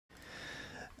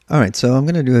All right, so I'm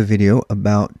going to do a video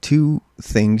about two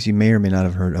things you may or may not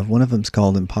have heard of. One of them is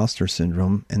called imposter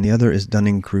syndrome, and the other is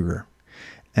dunning-kruger.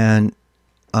 And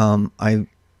I've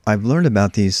learned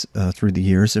about these through the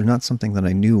years. They're not something that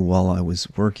I knew while I was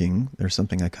working. They're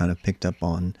something I kind of picked up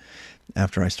on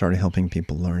after I started helping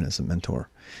people learn as a mentor.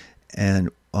 And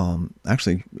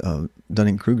actually,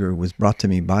 dunning-kruger was brought to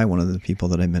me by one of the people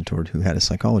that I mentored who had a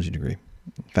psychology degree.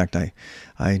 In fact,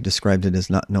 I described it as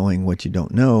not knowing what you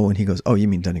don't know, and he goes, "Oh, you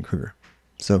mean dunning-kruger."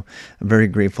 So I'm very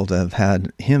grateful to have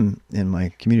had him in my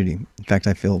community. In fact,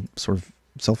 I feel sort of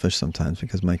selfish sometimes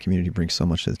because my community brings so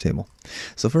much to the table.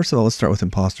 So first of all, let's start with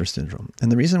imposter syndrome.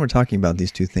 And the reason we're talking about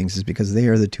these two things is because they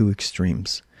are the two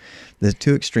extremes. The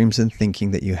two extremes in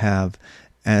thinking that you have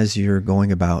as you're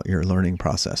going about your learning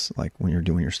process, like when you're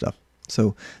doing your stuff.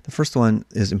 So the first one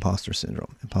is imposter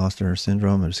syndrome. Imposter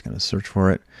syndrome, I'm just going to search for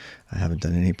it. I haven't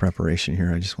done any preparation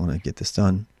here. I just want to get this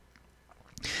done.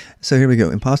 So here we go.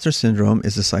 Imposter syndrome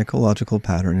is a psychological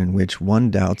pattern in which one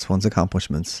doubts one's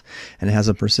accomplishments and has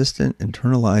a persistent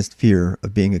internalized fear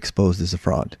of being exposed as a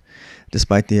fraud,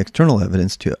 despite the external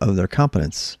evidence of their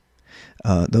competence.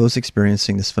 Those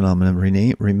experiencing this phenomenon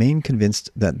remain convinced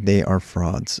that they are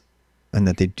frauds and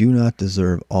that they do not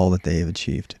deserve all that they have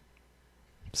achieved.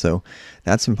 So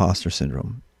that's imposter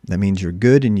syndrome. That means you're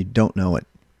good and you don't know it.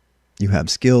 You have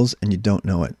skills and you don't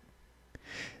know it.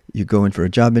 You go in for a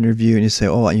job interview and you say,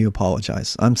 "Oh," and you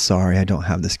apologize. "I'm sorry, I don't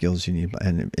have the skills you need,"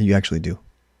 and you actually do.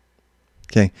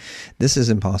 Okay, this is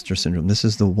imposter syndrome. This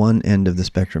is the one end of the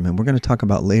spectrum, and we're going to talk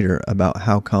about later about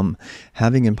how come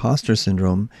having imposter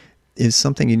syndrome is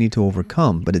something you need to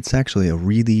overcome, but it's actually a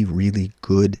really, really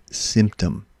good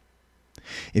symptom.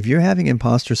 If you're having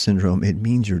imposter syndrome, it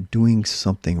means you're doing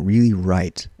something really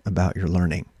right about your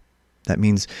learning. That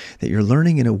means that you're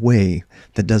learning in a way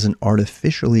that doesn't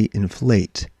artificially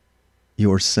inflate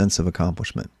your sense of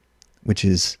accomplishment, which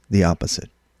is the opposite.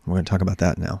 We're going to talk about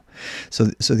that now. So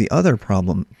the other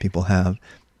problem people have,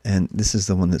 and this is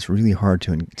the one that's really hard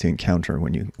to encounter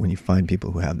when you find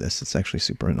people who have this. It's actually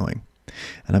super annoying.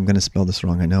 And I'm going to spell this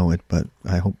wrong, I know it, but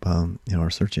I hope our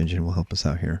search engine will help us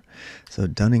out here. So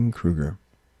dunning-kruger.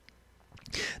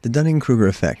 The dunning-kruger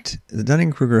effect. The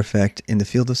dunning-kruger effect in the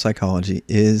field of psychology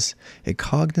is a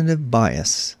cognitive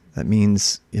bias. That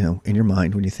means, in your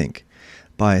mind when you think,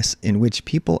 bias in which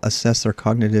people assess their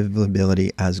cognitive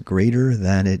ability as greater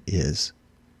than it is.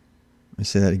 Let me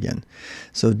say that again.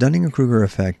 So dunning-kruger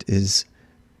effect is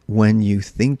when you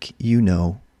think you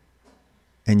know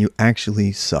and you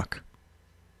actually suck.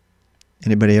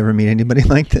 Anybody ever meet anybody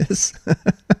like this?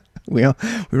 We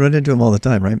run into them all the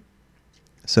time, right?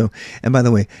 So, and by the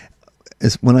way,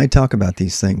 when I talk about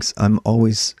these things, I'm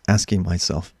always asking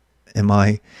myself, am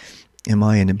I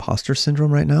in imposter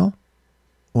syndrome right now?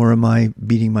 Or am I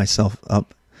beating myself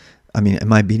up?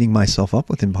 Am I beating myself up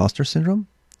with imposter syndrome?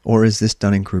 Or is this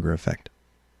dunning-kruger effect?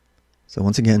 So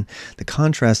once again, the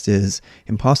contrast is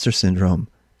imposter syndrome.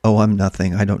 "Oh, I'm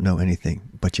nothing. I don't know anything,"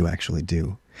 but you actually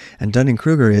do. And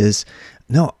dunning-kruger is,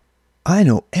 "No, I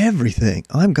know everything.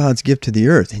 I'm God's gift to the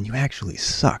earth," and you actually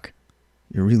suck.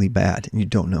 You're really bad and you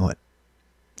don't know it.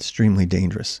 Extremely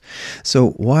dangerous. So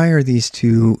why are these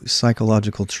two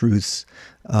psychological truths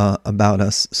about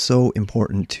us so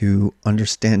important to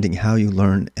understanding how you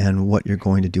learn and what you're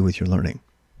going to do with your learning?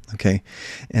 Okay,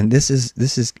 and this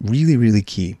is really, really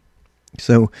key.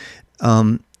 So,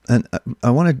 and I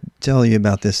want to tell you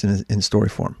about this in story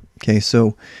form. Okay,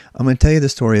 so I'm going to tell you the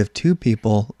story of two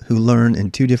people who learn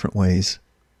in two different ways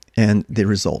and the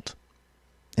result.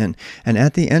 And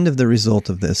at the end of the result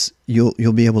of this,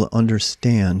 you'll be able to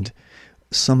understand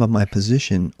some of my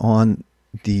position on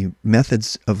the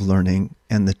methods of learning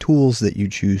and the tools that you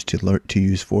choose to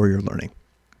use for your learning.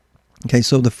 Okay,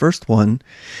 so the first one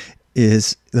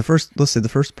is let's say the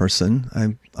first person.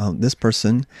 This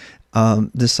person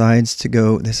decides to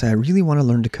go, they say, "I really want to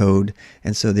learn to code."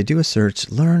 And so they do a search,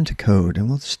 learn to code. And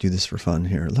we'll just do this for fun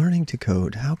here. Learning to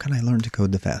code. How can I learn to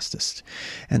code the fastest?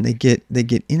 And they get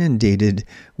inundated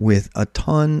with a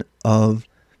ton of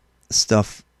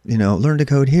stuff, learn to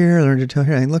code here, learn to code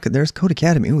here. And look, there's Code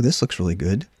Academy. Ooh, this looks really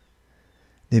good.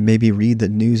 They maybe read the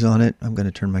news on it. I'm going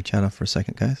to turn my chat off for a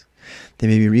second, guys. They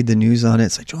maybe read the news on it.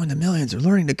 It's like, join the millions. They're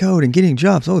learning to code and getting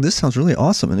jobs. Oh, this sounds really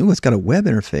awesome. And ooh, it's got a web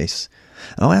interface.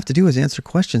 And all I have to do is answer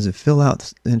questions and fill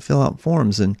out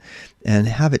forms and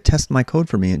have it test my code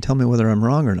for me and tell me whether I'm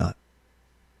wrong or not.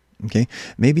 Okay,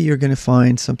 maybe you're going to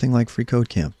find something like Free Code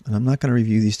Camp, and I'm not going to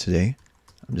review these today.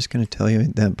 I'm just going to tell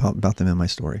you about them in my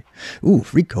story. Ooh,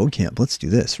 Free Code Camp. Let's do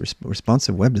this.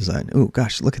 Responsive web design. Ooh,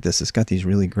 gosh, look at this. It's got these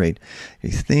really great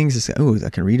things. Ooh, I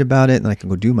can read about it, and I can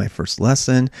go do my first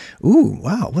lesson. Ooh,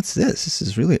 wow, what's this? This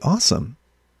is really awesome.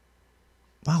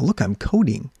 Wow, look, I'm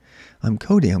coding. I'm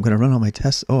coding. I'm going to run all my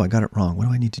tests. Oh, I got it wrong. What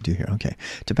do I need to do here? Okay.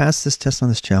 To pass this test on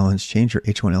this challenge, change your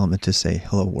H1 element to say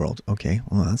hello world. Okay.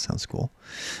 Well, that sounds cool.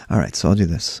 All right. So I'll do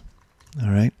this.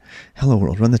 All right. Hello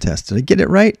world. Run the test. Did I get it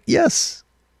right? Yes.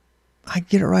 I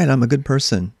get it right. I'm a good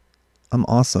person. I'm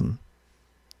awesome.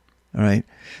 All right.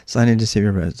 Sign in to save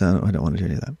your breath. I don't want to do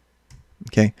any of that.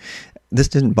 Okay. This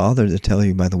didn't bother to tell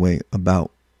you, by the way,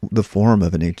 about the form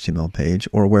of an HTML page,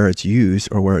 or where it's used,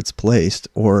 or where it's placed,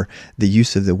 or the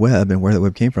use of the web and where the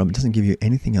web came from. It doesn't give you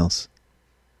anything else.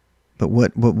 But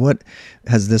what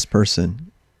has this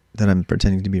person that I'm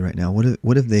pretending to be right now,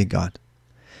 what have they got?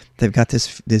 They've got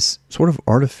this sort of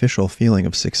artificial feeling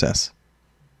of success.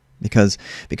 Because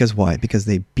why? Because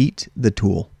they beat the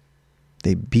tool.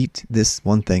 They beat this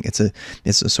one thing. It's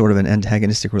a sort of an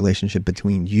antagonistic relationship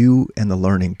between you and the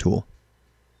learning tool.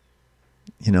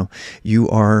 You know, you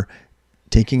are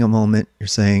taking a moment, you're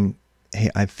saying,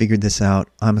 hey, I figured this out,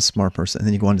 I'm a smart person, and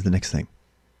then you go on to the next thing.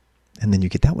 And then you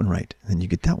get that one right, and then you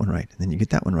get that one right, and then you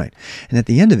get that one right. And at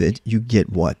the end of it, you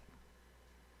get what?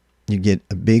 You get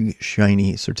a big,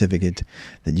 shiny certificate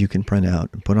that you can print out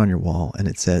and put on your wall, and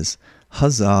it says,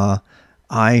 huzzah,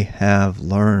 I have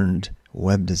learned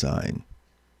web design.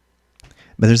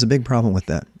 But there's a big problem with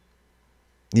that.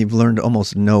 You've learned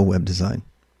almost no web design.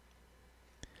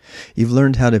 You've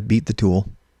learned how to beat the tool.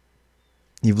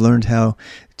 You've learned how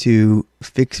to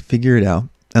figure it out.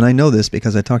 And I know this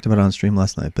because I talked about it on stream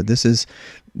last night, but this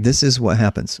is what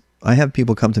happens. I have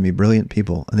people come to me, brilliant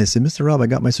people, and they say, Mr. Rob, I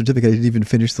got my certificate. I didn't even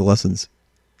finish the lessons.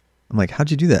 I'm like,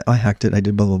 how'd you do that? I hacked it. I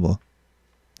did blah, blah, blah.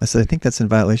 I said, I think that's in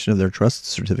violation of their trust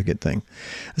certificate thing.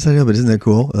 I said, no, but isn't that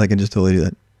cool? I can just totally do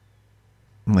that.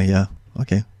 I'm like, yeah,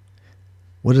 okay.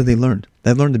 What have they learned?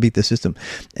 They've learned to beat the system.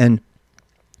 And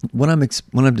when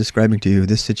I'm describing to you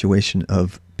this situation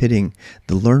of pitting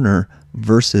the learner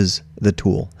versus the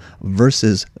tool,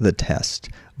 versus the test,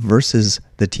 versus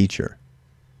the teacher,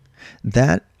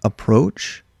 that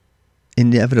approach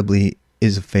inevitably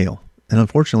is a fail. And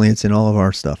unfortunately, it's in all of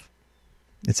our stuff.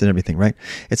 It's in everything, right?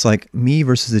 It's like me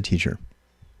versus the teacher.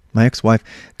 My ex-wife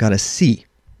got a C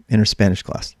in her Spanish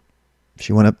class.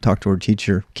 She went up, talked to her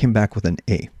teacher, came back with an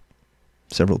A.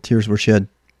 Several tears were shed.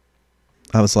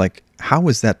 I was like, how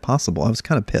is that possible? I was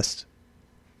kind of pissed.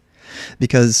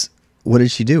 Because what did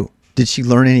she do? Did she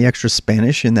learn any extra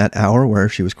Spanish in that hour where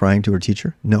she was crying to her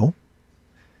teacher? No.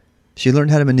 She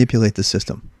learned how to manipulate the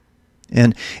system.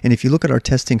 And if you look at our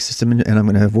testing system, and I'm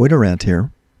going to avoid a rant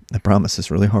here, I promise it's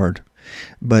really hard.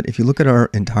 But if you look at our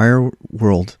entire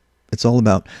world, it's all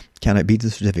about, can I beat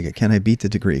the certificate? Can I beat the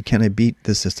degree? Can I beat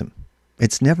the system?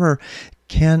 It's never,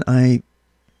 can I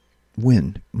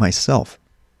win myself?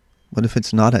 What if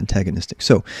it's not antagonistic?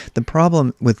 So the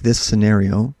problem with this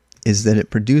scenario is that it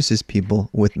produces people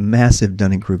with massive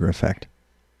dunning-kruger effect.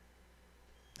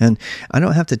 And I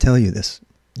don't have to tell you this.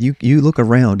 You look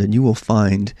around and you will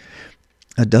find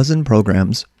a dozen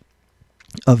programs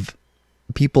of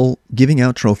people giving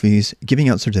out trophies, giving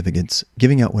out certificates,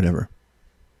 giving out whatever.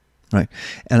 Right.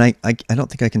 And I don't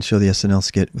think I can show the SNL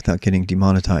skit without getting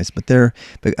demonetized, but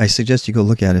I suggest you go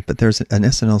look at it. But there's an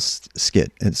SNL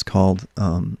skit. It's called,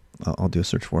 I'll do a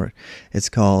search for it. It's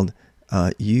called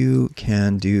You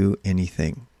Can Do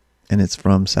Anything. And it's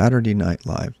from Saturday Night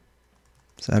Live.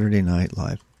 Saturday Night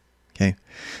Live. Okay.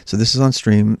 So this is on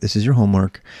stream. This is your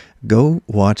homework. Go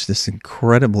watch this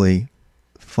incredibly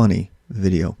funny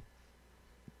video.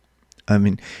 I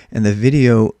mean, and the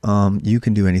video, You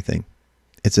Can Do Anything.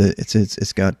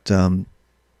 It's got Daniel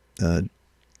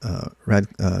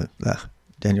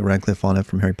Radcliffe on it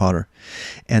from Harry Potter,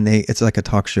 and it's like a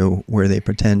talk show where they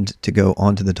pretend to go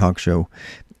onto the talk show,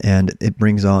 and it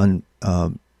brings on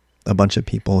a bunch of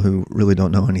people who really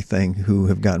don't know anything, who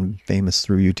have gotten famous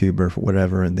through YouTube or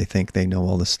whatever, and they think they know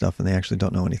all this stuff, and they actually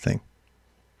don't know anything.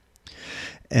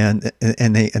 And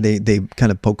they kind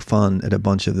of poke fun at a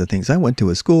bunch of the things. I went to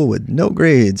a school with no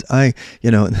grades.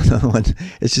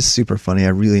 It's just super funny. I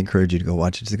really encourage you to go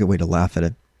watch it. It's a good way to laugh at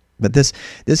it. But this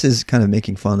is kind of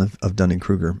making fun of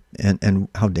dunning-kruger and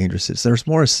how dangerous it is. There's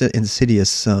more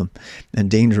insidious and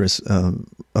dangerous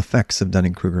effects of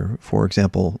dunning-kruger. For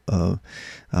example,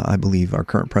 I believe our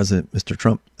current president, Mr.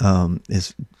 Trump,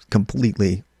 is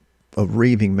completely a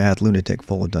raving mad lunatic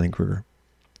full of dunning-kruger.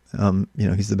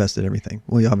 He's the best at everything.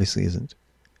 Well, he obviously isn't.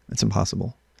 It's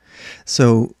impossible.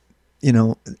 So,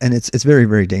 and it's very,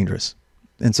 very dangerous.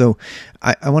 And so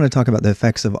I want to talk about the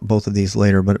effects of both of these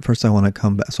later, but first I want to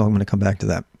come back. So I'm going to come back to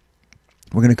that.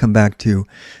 We're going to come back to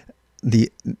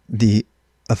the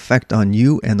effect on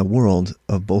you and the world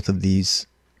of both of these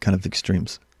kind of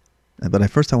extremes. But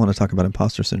first I want to talk about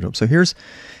imposter syndrome. So here's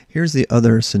the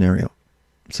other scenario.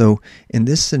 So in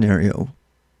this scenario,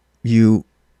 you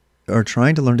are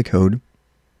trying to learn to code,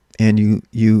 and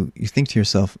you think to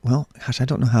yourself, well, gosh, I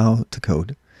don't know how to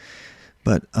code,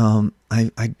 but I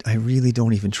really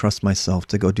don't even trust myself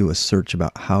to go do a search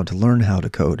about how to learn how to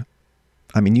code.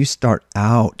 I mean, you start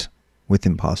out with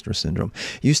imposter syndrome.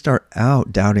 You start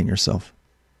out doubting yourself.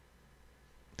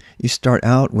 You start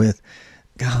out with,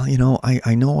 God,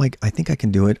 I think I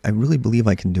can do it. I really believe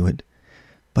I can do it,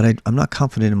 but I'm not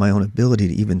confident in my own ability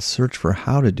to even search for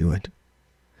how to do it.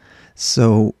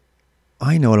 So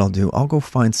I know what I'll do. I'll go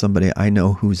find somebody I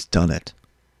know who's done it.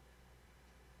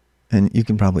 And you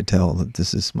can probably tell that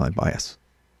this is my bias.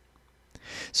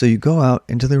 So you go out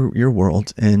into your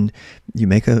world and you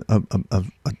make a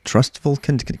trustful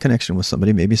connection with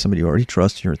somebody, maybe somebody you already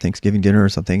trust, your Thanksgiving dinner or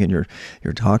something, and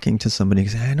you're talking to somebody. You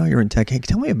say, I know you're in tech. Hey,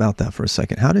 tell me about that for a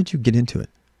second. How did you get into it?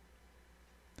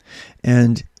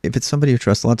 And if it's somebody you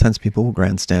trust, a lot of times people will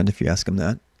grandstand if you ask them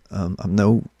that. I'm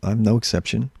no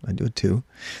exception. I do it too.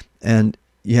 And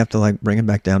you have to like bring them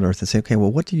back down to earth and say, okay,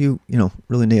 well, what do you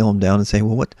really nail them down and say,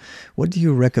 well, what do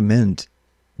you recommend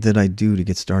that I do to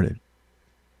get started?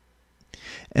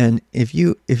 And if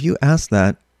you ask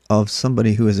that of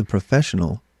somebody who is a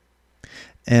professional,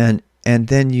 and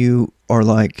then you are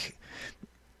like,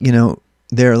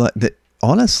 they're like that.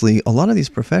 Honestly, a lot of these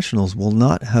professionals will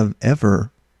not have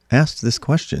ever asked this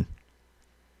question.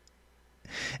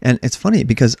 And it's funny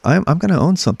because I'm going to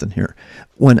own something here.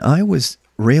 When I was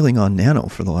railing on Nano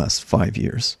for the last 5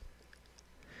 years,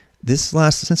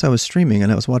 since I was streaming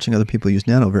and I was watching other people use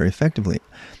Nano very effectively,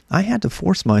 I had to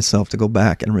force myself to go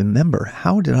back and remember,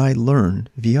 how did I learn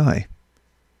VI?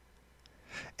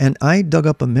 And I dug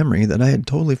up a memory that I had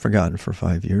totally forgotten for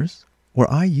 5 years,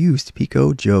 where I used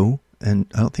Pico, Joe, and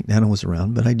I don't think Nano was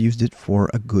around, but I'd used it for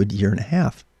a good year and a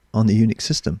half on the Unix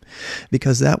system,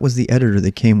 because that was the editor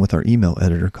that came with our email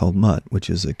editor called Mutt, which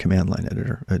is a command line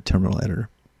editor, a terminal editor.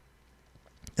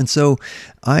 And so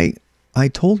I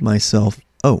told myself,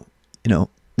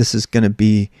 this is going to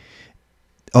be,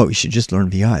 you should just learn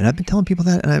VI. And I've been telling people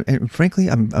that, and frankly,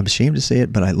 I'm ashamed to say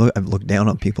it, but I've looked down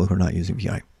on people who are not using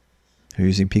VI, who are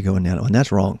using Pico and Nano, and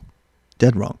that's wrong,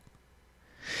 dead wrong.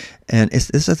 And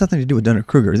this has nothing to do with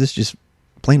dunning-kruger. This is just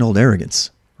plain old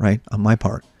arrogance, right, on my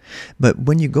part. But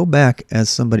when you go back as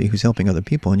somebody who's helping other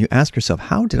people and you ask yourself,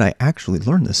 how did I actually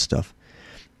learn this stuff?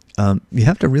 You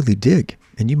have to really dig,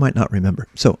 and you might not remember.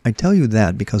 So I tell you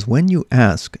that because when you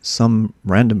ask some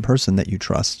random person that you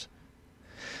trust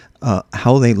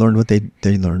how they learned what they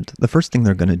learned, the first thing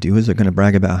they're going to do is they're going to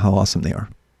brag about how awesome they are.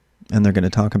 And they're going to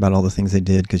talk about all the things they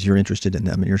did because you're interested in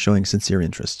them and you're showing sincere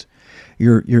interest.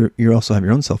 You also have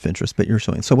your own self-interest, but you're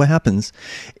showing. So what happens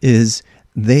is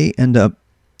they end up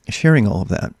sharing all of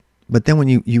that. But then when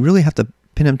you really have to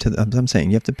pin them to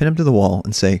you have to pin them to the wall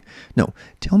and say, no,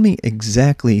 tell me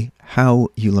exactly how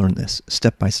you learned this,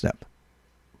 step by step.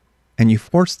 And you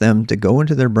force them to go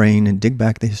into their brain and dig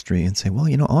back the history and say, well,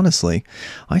 honestly,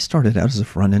 I started out as a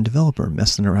front-end developer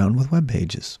messing around with web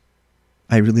pages.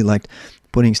 I really liked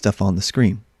putting stuff on the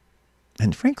screen.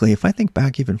 And frankly, if I think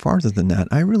back even farther than that,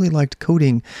 I really liked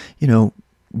coding,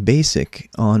 BASIC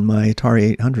on my Atari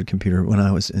 800 computer when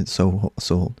I was so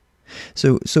old.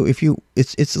 So if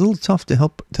it's a little tough to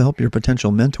help your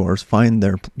potential mentors find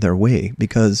their way,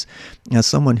 because as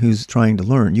someone who's trying to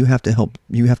learn, you have to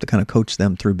kind of coach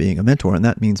them through being a mentor, and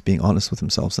that means being honest with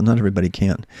themselves, and not everybody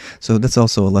can. So that's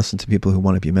also a lesson to people who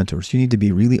want to be mentors. You need to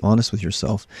be really honest with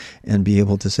yourself and be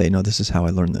able to say, no, this is how I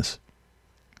learned this.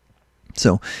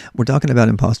 So we're talking about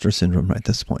imposter syndrome right at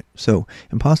this point. So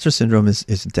imposter syndrome is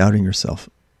doubting yourself.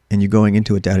 And you're going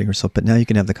into it doubting yourself, but now you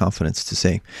can have the confidence to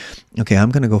say, okay, I'm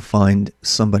going to go find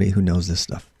somebody who knows this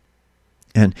stuff.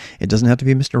 And it doesn't have to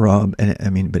be Mr. Rob,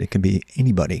 but it can be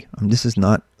anybody. This is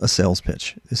not a sales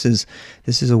pitch. This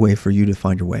is a way for you to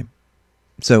find your way.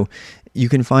 So you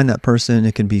can find that person.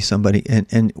 It can be somebody.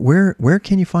 And where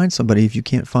can you find somebody if you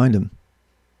can't find them?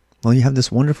 Well, you have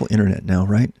this wonderful internet now,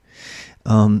 right?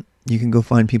 You can go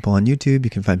find people on YouTube.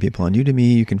 You can find people on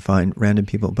Udemy. You can find random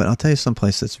people. But I'll tell you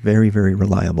someplace that's very, very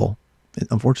reliable.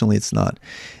 Unfortunately, it's not.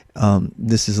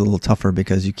 This is a little tougher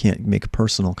because you can't make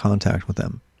personal contact with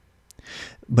them.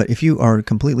 But if you are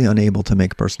completely unable to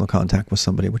make personal contact with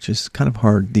somebody, which is kind of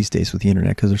hard these days with the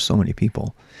internet because there's so many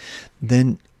people,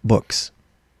 then books.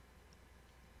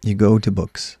 You go to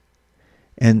books.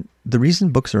 And the reason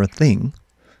books are a thing,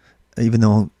 even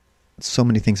though so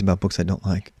many things about books I don't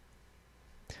like,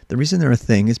 the reason they're a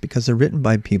thing is because they're written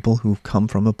by people who've come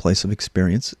from a place of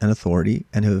experience and authority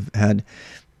and have had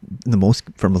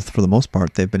for the most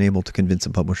part, they've been able to convince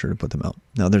a publisher to put them out.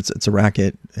 Now, it's a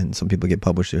racket, and some people get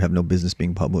published who have no business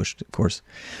being published, of course.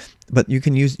 But you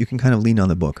can kind of lean on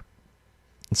the book.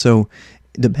 So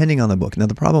depending on the book. Now,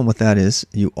 the problem with that is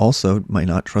you also might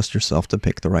not trust yourself to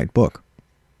pick the right book.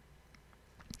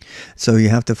 So you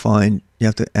have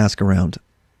to ask around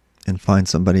and find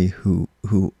somebody who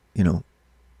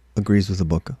agrees with the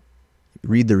book.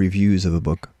 Read the reviews of a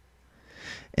book.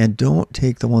 And don't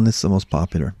take the one that's the most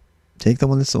popular. Take the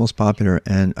one that's the most popular.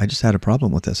 And I just had a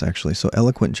problem with this, actually. So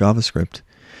Eloquent JavaScript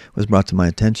was brought to my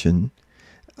attention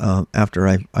after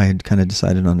I had kind of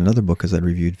decided on another book, because I'd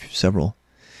reviewed several.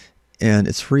 And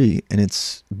it's free, and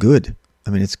it's good. I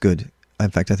mean, it's good. In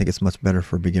fact, I think it's much better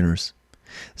for beginners.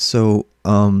 So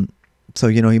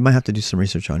you might have to do some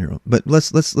research on your own. But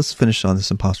let's finish on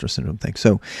this imposter syndrome thing.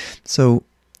 So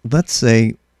let's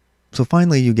say,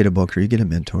 finally you get a book or you get a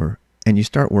mentor and you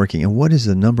start working. And what is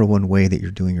the number one way that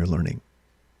you're doing your learning?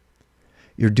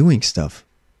 You're doing stuff.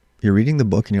 You're reading the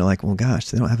book and you're like, well, gosh,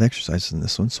 they don't have exercises in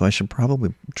this one, so I should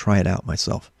probably try it out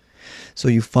myself. So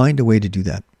you find a way to do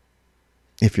that.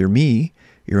 If you're me,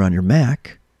 you're on your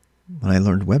Mac. When I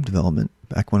learned web development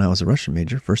back when I was a Russian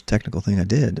major, first technical thing I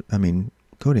did,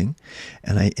 coding,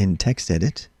 and in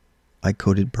TextEdit, I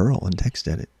coded Perl in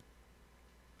TextEdit.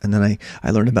 And then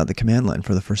I learned about the command line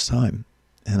for the first time.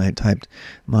 And I typed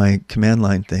my command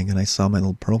line thing and I saw my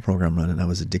little Perl program run and I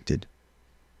was addicted.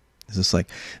 It was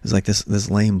like this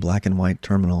lame black and white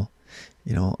terminal,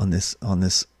 on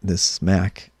this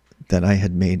Mac that I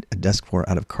had made a desk for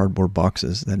out of cardboard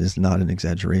boxes. That is not an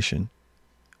exaggeration.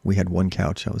 We had one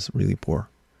couch. I was really poor.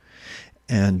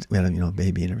 And we had a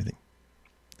baby and everything.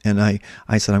 And I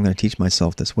said, I'm going to teach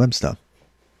myself this web stuff.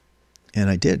 And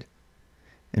I did.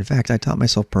 In fact, I taught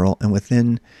myself Perl, and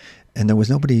there was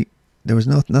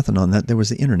nothing on that. There was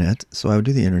the internet. So I would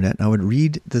do the internet and I would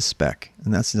read the spec.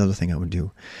 And that's the other thing I would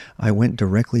do. I went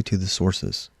directly to the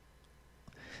sources.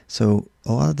 So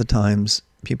a lot of the times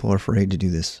people are afraid to do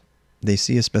this. They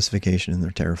see a specification and they're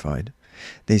terrified.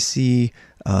 They see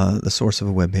the source of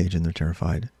a web page and they're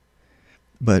terrified.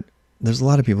 But there's a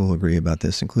lot of people who agree about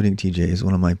this, including TJ is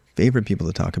one of my favorite people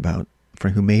to talk about,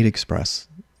 who made Express.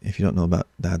 If you don't know about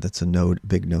that, that's a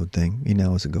big Node thing. He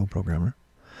now is a Go programmer.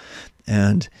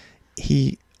 And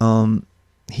he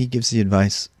gives the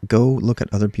advice, go look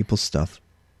at other people's stuff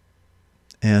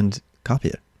and copy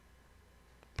it.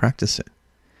 Practice it.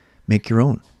 Make your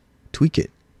own. Tweak it.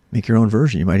 Make your own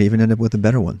version. You might even end up with a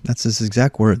better one. That's his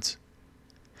exact words.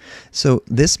 So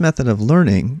this method of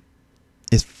learning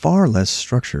is far less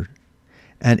structured.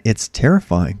 And it's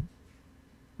terrifying.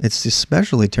 It's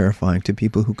especially terrifying to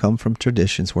people who come from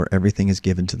traditions where everything is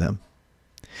given to them.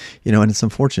 And it's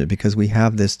unfortunate because we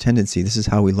have this tendency. This is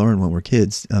how we learn when we're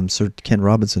kids. Sir Ken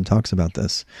Robinson talks about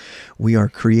this. We are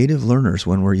creative learners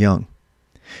when we're young.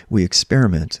 We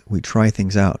experiment. We try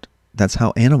things out. That's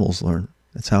how animals learn.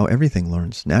 That's how everything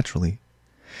learns naturally.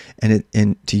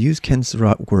 And to use Ken's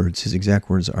words, his exact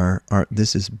words are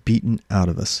this is beaten out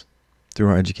of us through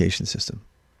our education system.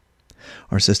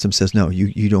 Our system says, no,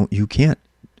 you can't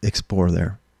explore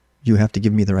there. You have to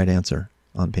give me the right answer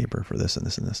on paper for this and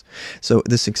this and this. So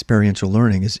this experiential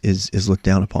learning is looked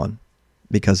down upon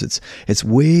because it's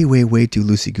way, way, way too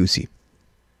loosey-goosey.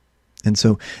 And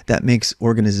so that makes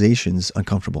organizations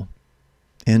uncomfortable.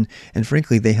 And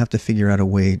frankly, they have to figure out a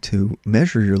way to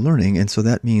measure your learning. And so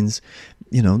that means,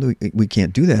 we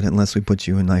can't do that unless we put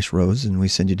you in nice rows and we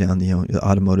send you down the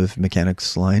automotive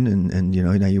mechanics line and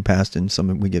now you passed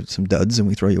and we get some duds and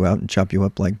we throw you out and chop you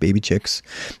up like baby chicks.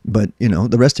 But,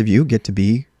 the rest of you get to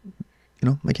be,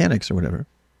 mechanics or whatever.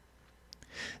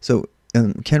 So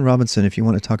Ken Robinson, if you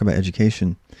want to talk about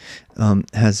education,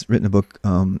 has written a book,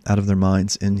 Out of Their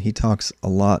Minds, and he talks a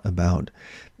lot about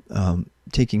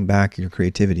taking back your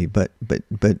creativity, but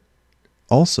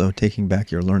also taking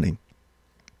back your learning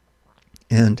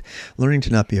and learning to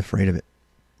not be afraid of it.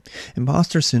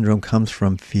 Imposter syndrome comes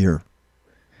from fear.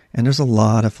 And there's a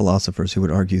lot of philosophers who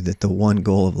would argue that the one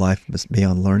goal of life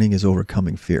beyond learning is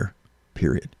overcoming fear,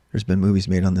 period. There's been movies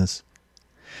made on this.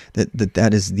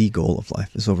 That is the goal of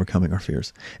life, is overcoming our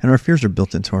fears. And our fears are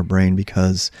built into our brain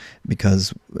because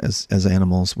as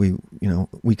animals, we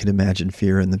could imagine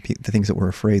fear and the things that we're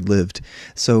afraid lived.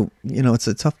 So, it's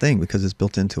a tough thing because it's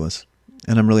built into us.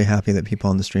 And I'm really happy that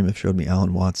people on the stream have showed me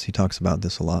Alan Watts. He talks about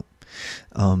this a lot.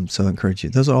 So I encourage you.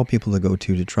 Those are all people to go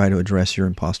to try to address your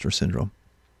imposter syndrome.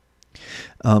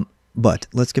 But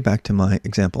let's get back to my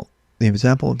example. The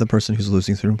example of the person who's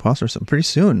losing through imposter syndrome. Pretty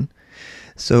soon.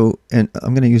 So, and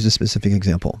I'm going to use a specific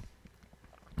example.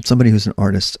 Somebody who's an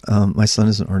artist. My son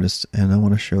is an artist, and I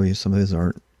want to show you some of his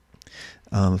art,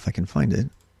 if I can find it.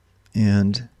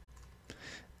 And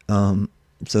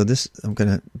so this, I'm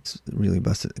going to really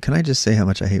bust it. Can I just say how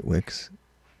much I hate Wix?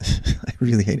 I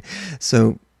really hate it.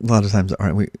 So a lot of times, all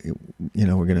right,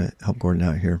 we're going to help Gordon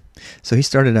out here. So he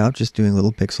started out just doing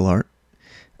little pixel art.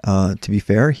 To be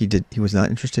fair, he was not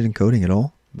interested in coding at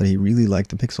all, but he really liked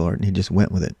the pixel art and he just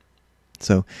went with it.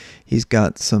 So he's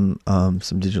got some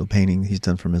digital painting he's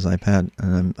done from his iPad,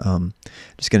 and I'm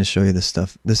just going to show you this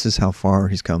stuff. This is how far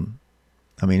he's come.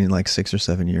 I mean, in like 6 or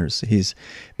 7 years, he's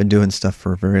been doing stuff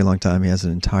for a very long time. He has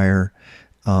an entire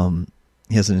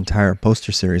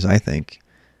poster series, I think.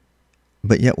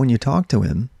 But yet, when you talk to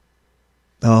him,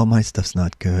 oh, my stuff's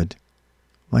not good.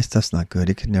 My stuff's not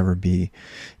good. It could never be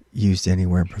used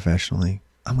anywhere professionally.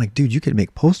 I'm like, dude, you could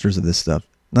make posters of this stuff.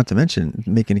 Not to mention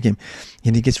making a game.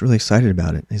 And he gets really excited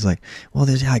about it. He's like, well,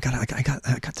 I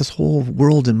got this whole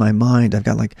world in my mind. I've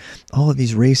got like all of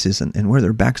these races and where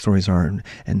their backstories are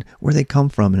and where they come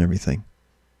from and everything.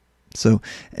 So,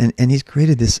 and he's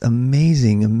created this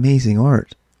amazing, amazing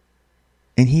art.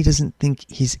 And he doesn't think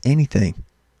he's anything.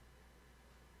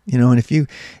 You know, and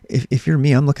if you're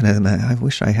me, I'm looking at him, I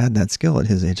wish I had that skill at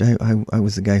his age. I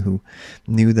was the guy who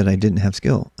knew that I didn't have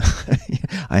skill.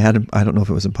 I don't know if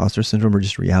it was imposter syndrome or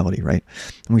just reality, right?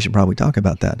 And we should probably talk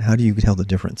about that. How do you tell the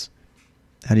difference?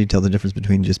 How do you tell the difference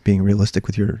between just being realistic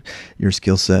with your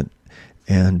skill set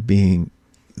and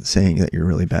saying that you're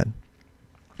really bad?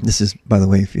 This is, by the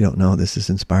way, if you don't know, this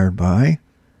is inspired by,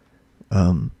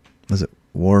 was it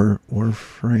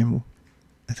Warframe,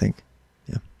 I think.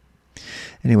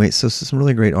 Anyway, so some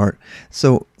really great art.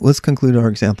 So let's conclude our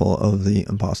example of the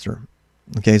imposter.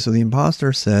 Okay, so the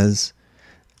imposter says,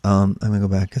 I'm going to go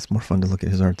back. It's more fun to look at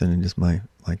his art than just my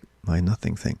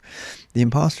nothing thing. The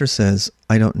imposter says,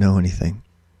 I don't know anything.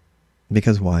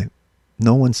 Because why?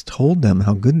 No one's told them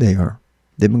how good they are.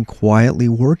 They've been quietly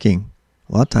working.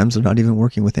 A lot of times they're not even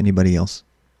working with anybody else.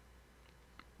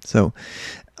 So,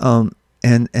 and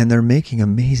they're making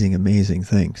amazing, amazing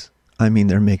things. I mean,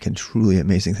 they're making truly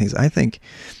amazing things. I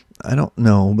don't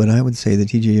know, but I would say that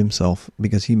TJ himself,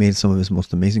 because he made some of his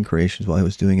most amazing creations while he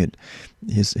was doing it,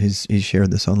 he shared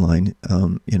this online,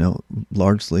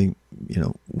 largely,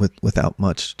 without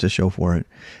much to show for it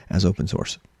as open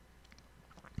source.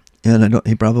 And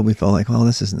he probably felt like, oh,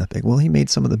 this isn't that big. Well, he made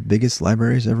some of the biggest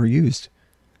libraries ever used.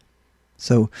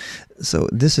 So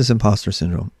this is imposter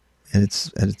syndrome at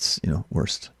its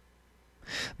worst.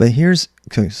 But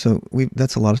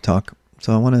that's a lot of talk.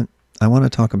 So I want to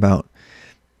talk about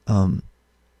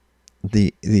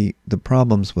the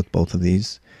problems with both of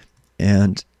these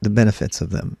and the benefits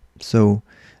of them. So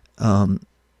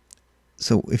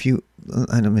if you,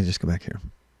 let me just go back here.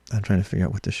 I'm trying to figure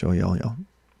out what to show y'all.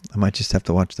 I might just have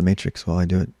to watch The Matrix while I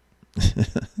do it.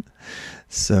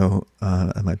 So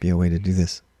that might be a way to do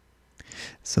this.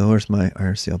 So where's my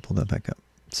IRC? I'll pull that back up.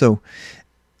 So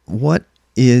what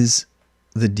is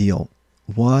the deal?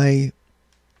 Why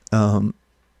do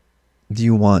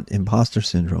you want imposter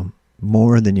syndrome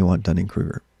more than you want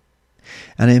dunning-kruger?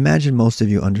 And I imagine most of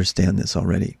you understand this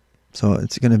already. So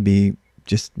it's going to be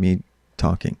just me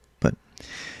talking. But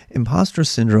imposter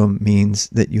syndrome means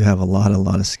that you have a lot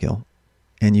of skill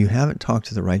and you haven't talked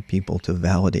to the right people to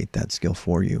validate that skill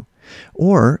for you.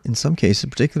 Or in some cases,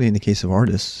 particularly in the case of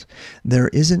artists, there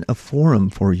isn't a forum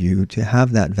for you to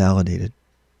have that validated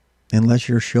unless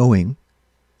you're showing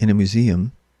in a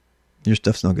museum, your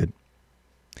stuff's no good.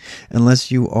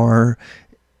 Unless you are,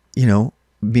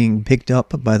 being picked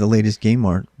up by the latest game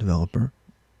art developer,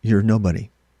 you're nobody.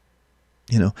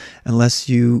 Unless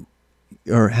you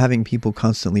are having people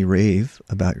constantly rave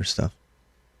about your stuff.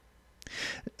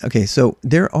 Okay, so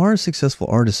there are successful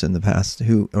artists in the past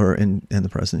or in the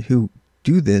present who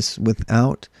do this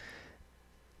without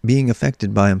being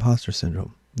affected by imposter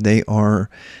syndrome. They are,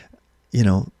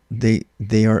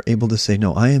 they are able to say,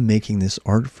 no, I am making this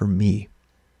art for me.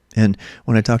 And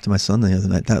when I talked to my son the other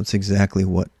night, that's exactly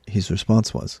what his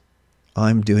response was.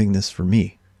 I'm doing this for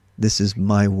me. This is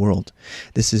my world.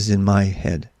 This is in my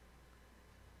head.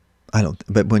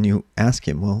 But when you ask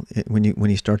him, when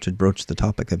you start to broach the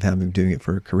topic of doing it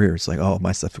for a career, it's like, oh,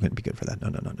 my stuff wouldn't be good for that.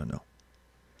 No.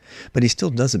 But he still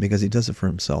does it because he does it for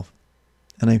himself.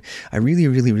 And I really,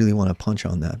 really, really want to punch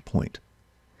on that point.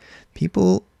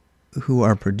 People who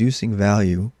are producing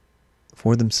value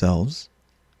for themselves,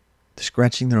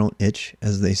 scratching their own itch,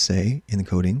 as they say in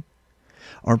coding,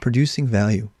 are producing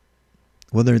value.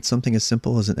 Whether it's something as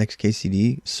simple as an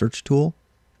XKCD search tool,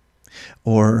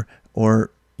 or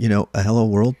a Hello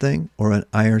World thing, or an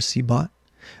IRC bot,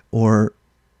 or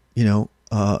your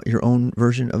own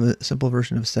simple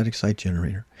version of a static site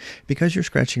generator. Because you're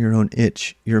scratching your own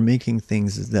itch, you're making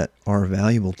things that are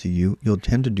valuable to you. You'll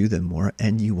tend to do them more,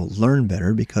 and you will learn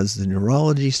better because the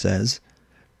neuroscience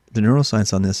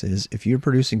on this is if you're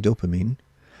producing dopamine,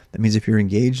 That means if you're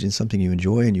engaged in something you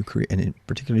enjoy and and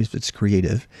particularly if it's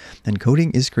creative, and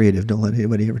coding is creative, don't let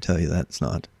anybody ever tell you that it's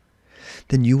not,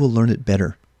 then you will learn it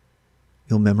better.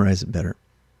 You'll memorize it better.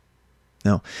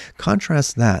 Now,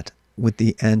 contrast that with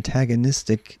the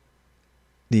antagonistic,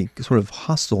 the sort of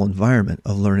hostile environment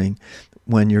of learning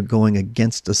when you're going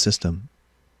against a system.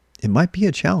 It might be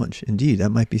a challenge, indeed. That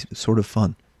might be sort of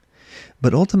fun.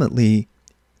 But ultimately,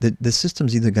 the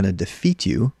system's either going to defeat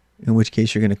you, in which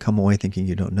case you're going to come away thinking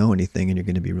you don't know anything and you're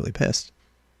going to be really pissed.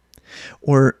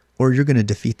 Or you're going to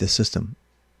defeat the system.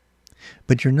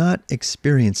 But you're not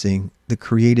experiencing the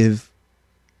creative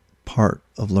part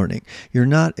of learning. You're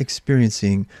not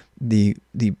experiencing the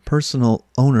personal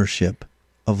ownership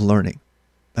of learning.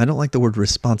 I don't like the word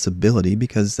responsibility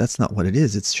because that's not what it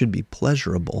is. It should be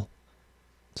pleasurable.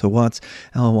 So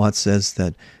Alan Watts says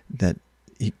that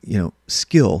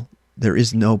skill, there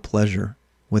is no pleasure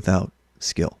without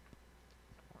skill.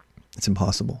 It's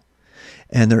impossible.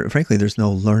 And frankly, there's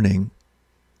no learning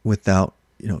without,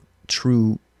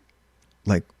 true,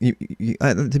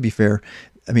 to be fair,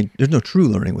 I mean, there's no true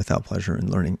learning without pleasure and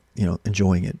learning,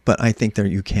 enjoying it. But I think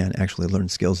you can actually learn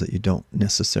skills that you don't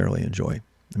necessarily enjoy.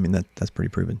 I mean, that's pretty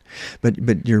proven. But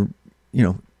you're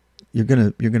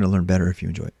gonna learn better if you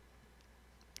enjoy it.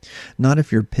 Not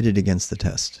if you're pitted against the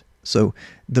test. So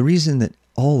the reason that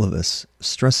all of us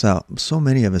stress out, so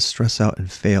many of us stress out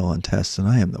and fail on tests, and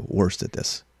I am the worst at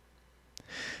this,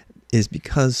 is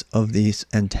because of these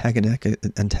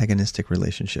antagonistic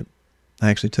relationship. I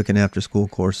actually took an after-school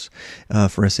course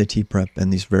for SAT prep,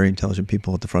 and these very intelligent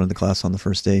people at the front of the class on the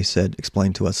first day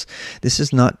explained to us, this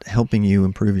is not helping you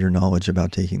improve your knowledge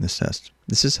about taking this test.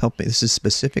 This is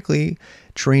specifically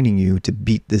training you to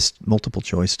beat this multiple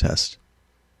choice test.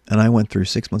 And I went through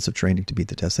 6 months of training to beat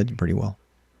the test. I did pretty well.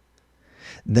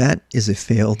 That is a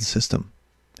failed system,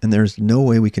 and there's no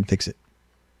way we can fix it.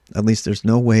 At least there's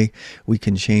no way we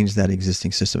can change that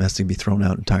existing system. It has to be thrown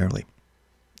out entirely.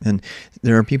 And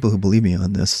there are people who believe me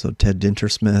on this. So Ted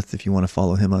Dintersmith, if you want to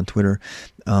follow him on Twitter,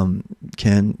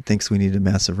 Ken thinks we need a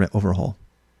massive overhaul.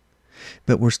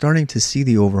 But we're starting to see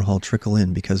the overhaul trickle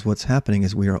in because what's happening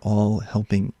is we are all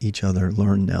helping each other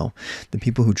learn now. The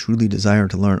people who truly desire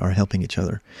to learn are helping each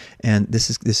other. And this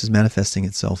is manifesting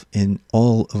itself in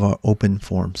all of our open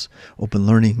forms. Open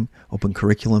learning, open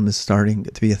curriculum is starting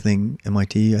to be a thing.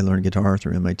 MIT, I learned guitar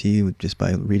through MIT just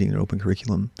by reading an open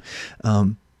curriculum.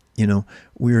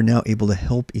 We are now able to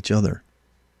help each other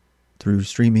through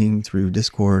streaming, through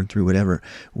Discord, through whatever.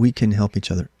 We can help each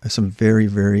other. Some very,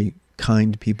 very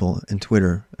kind people in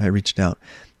Twitter, I reached out,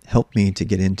 helped me to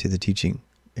get into the teaching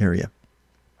area.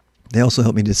 They also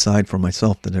helped me decide for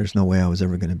myself that there's no way I was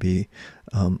ever going to be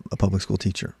a public school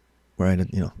teacher. Right?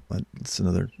 It's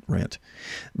another rant.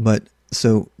 But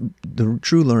so the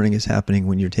true learning is happening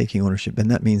when you're taking ownership, and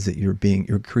that means that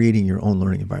you're creating your own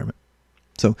learning environment.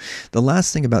 So the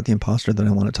last thing about the imposter that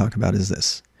I want to talk about is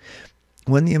this.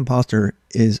 When the imposter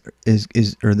is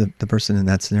or the person in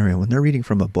that scenario, when they're reading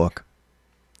from a book,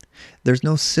 there's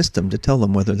no system to tell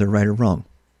them whether they're right or wrong.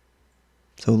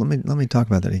 So let me talk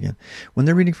about that again. When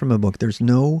they're reading from a book, there's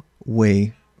no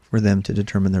way for them to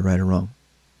determine they're right or wrong.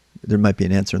 There might be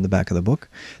an answer in the back of the book.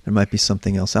 There might be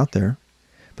something else out there,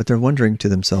 but they're wondering to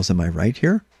themselves, am I right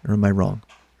here or am I wrong?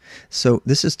 So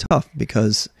this is tough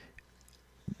because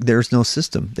there's no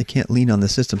system. They can't lean on the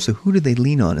system. So who do they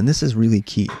lean on? And this is really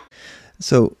key.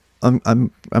 So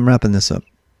I'm wrapping this up.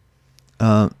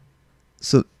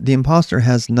 So the imposter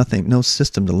has no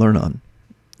system to learn on,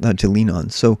 to lean on.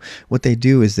 So what they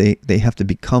do is they have to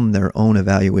become their own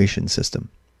evaluation system.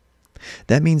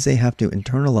 That means they have to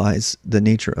internalize the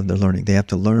nature of their learning. They have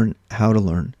to learn how to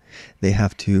learn. They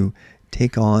have to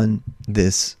take on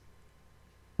this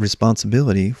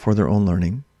responsibility for their own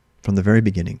learning from the very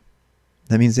beginning.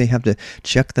 That means they have to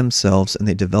check themselves, and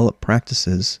they develop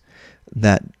practices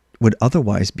that would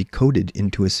otherwise be coded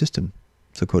into a system.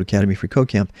 So Code Academy, Free Code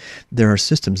Camp, there are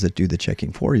systems that do the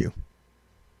checking for you.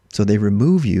 So they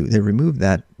remove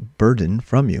that burden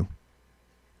from you.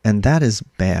 And that is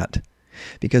bad.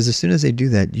 Because as soon as they do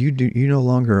that, you no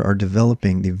longer are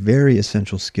developing the very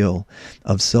essential skill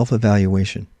of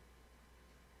self-evaluation.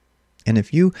 And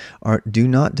if you do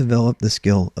not develop the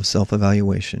skill of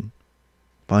self-evaluation,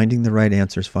 finding the right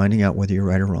answers, finding out whether you're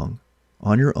right or wrong,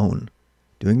 on your own,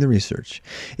 doing the research,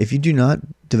 if you do not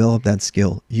develop that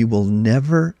skill, you will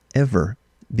never, ever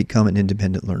become an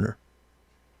independent learner.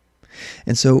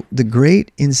 And so the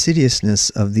great insidiousness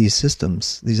of these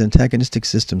systems, these antagonistic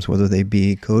systems, whether they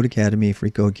be Code Academy,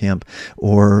 Free Code Camp,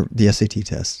 or the SAT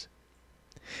test,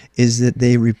 is that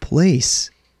they replace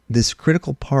this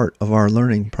critical part of our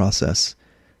learning process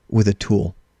with a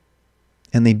tool.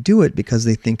 And they do it because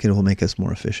they think it will make us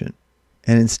more efficient.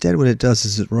 And instead what it does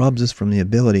is it robs us from the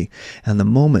ability and the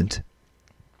moment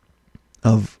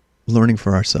of learning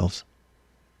for ourselves.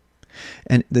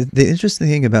 And the interesting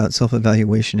thing about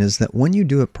self-evaluation is that when you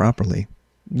do it properly,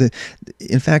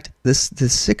 in fact, the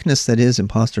sickness that is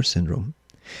imposter syndrome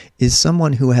is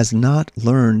someone who has not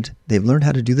learned, they've learned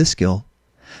how to do the skill,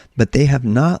 but they have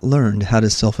not learned how to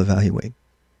self-evaluate.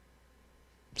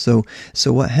 So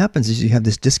what happens is you have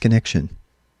this disconnection.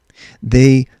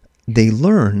 They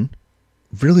learn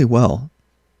really well.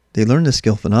 They learn the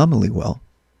skill phenomenally well.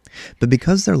 But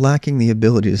because they're lacking the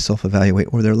ability to self-evaluate,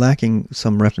 or they're lacking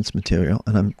some reference material,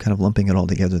 and I'm kind of lumping it all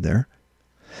together there,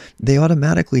 they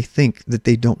automatically think that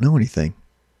they don't know anything.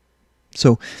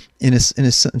 So in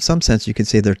some sense, you could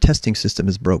say their testing system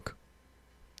is broke.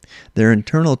 Their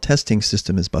internal testing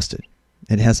system is busted.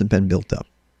 It hasn't been built up.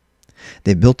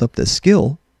 They've built up the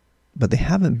skill, but they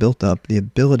haven't built up the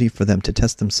ability for them to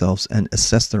test themselves and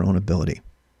assess their own ability.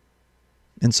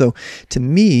 And so, to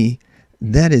me,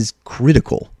 that is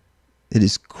critical. It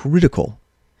is critical.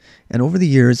 And over the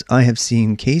years, I have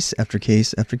seen case after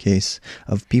case after case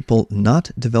of people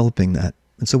not developing that.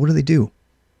 And so what do?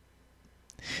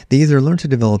 They either learn to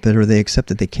develop it or they accept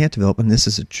that they can't develop it, and this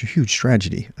is a huge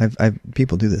tragedy.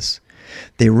 People do this.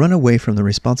 They run away from the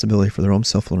responsibility for their own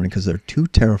self-learning because they're too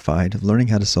terrified of learning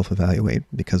how to self-evaluate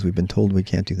because we've been told we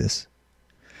can't do this.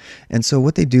 And so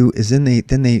what they do is then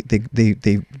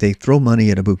they throw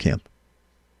money at a boot camp.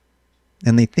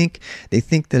 And they think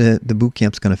that the boot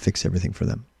camp's going to fix everything for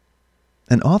them.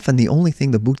 And often the only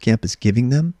thing the boot camp is giving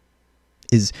them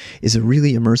is a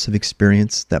really immersive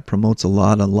experience that promotes a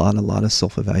lot of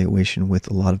self-evaluation with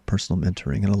a lot of personal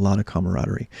mentoring and a lot of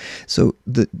camaraderie. So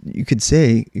you could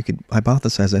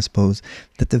hypothesize, I suppose,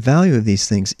 that the value of these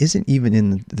things isn't even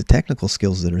in the technical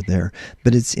skills that are there,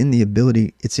 but it's in the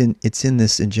ability, it's in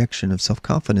this injection of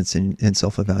self-confidence and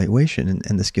self-evaluation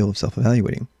and the skill of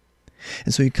self-evaluating.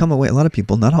 And so you come away, a lot of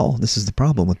people, not all, this is the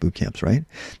problem with boot camps, right?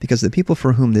 Because the people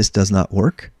for whom this does not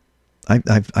work,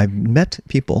 I've met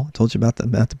people, told you about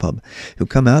them at the pub, who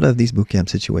come out of these boot camp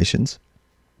situations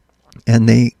and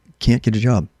they can't get a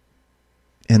job.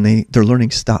 And their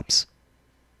learning stops.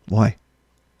 Why?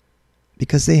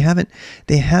 Because they haven't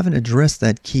addressed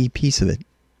that key piece of it.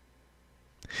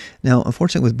 Now,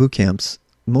 unfortunately with boot camps,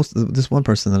 this one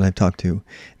person that I've talked to,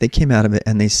 they came out of it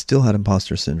and they still had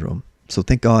imposter syndrome. So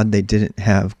thank God they didn't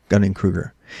have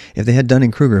dunning-kruger. If they had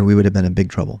dunning-kruger, we would have been in big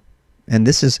trouble. And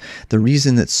this is the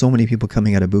reason that so many people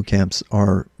coming out of boot camps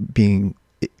are being,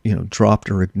 dropped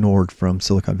or ignored from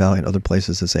Silicon Valley and other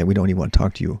places to say, we don't even want to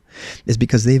talk to you, is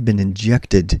because they've been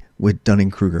injected with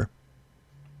dunning-kruger.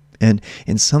 And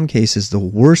in some cases, the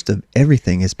worst of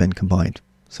everything has been combined.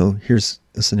 So here's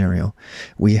a scenario.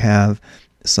 We have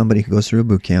somebody who goes through a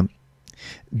boot camp.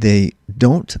 They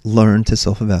don't learn to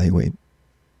self-evaluate.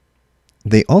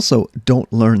 They also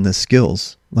don't learn the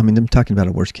skills. I mean, I'm talking about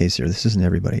a worst case here. This isn't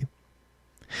everybody.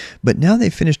 But now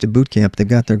they've finished a boot camp, they've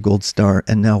got their gold star,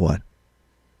 and now what?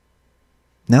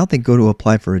 Now they go to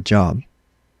apply for a job,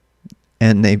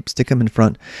 and they stick them in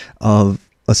front of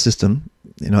a system.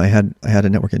 I had a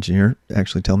network engineer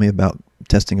actually tell me about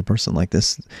testing a person like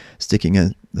this, sticking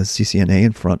a CCNA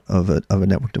in front of a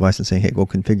network device and saying, hey, go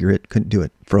configure it. Couldn't do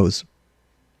it. Froze.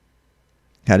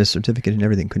 Had a certificate and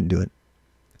everything, couldn't do it.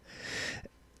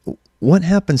 What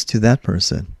happens to that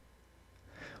person?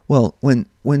 Well,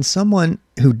 when someone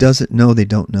who doesn't know they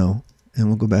don't know, and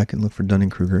we'll go back and look for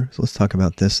dunning-kruger, so let's talk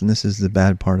about this, and this is the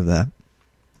bad part of that.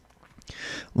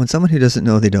 When someone who doesn't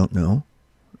know they don't know,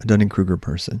 a dunning-kruger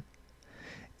person,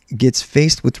 gets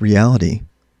faced with reality,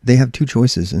 they have two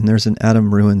choices, and there's an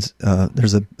Adam Ruins, I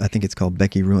think it's called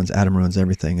Becky Ruins, Adam Ruins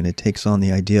Everything, and it takes on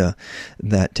the idea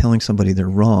that telling somebody they're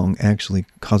wrong actually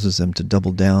causes them to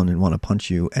double down and want to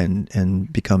punch you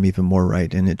and become even more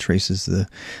right, and it traces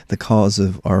the cause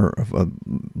of a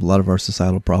lot of our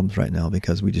societal problems right now,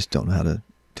 because we just don't know how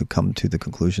to come to the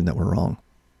conclusion that we're wrong.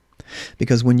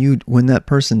 Because when that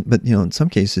person, but in some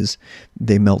cases,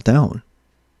 they melt down,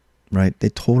 right? They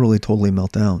totally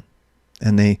melt down,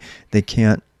 and they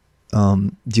can't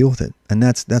deal with it, and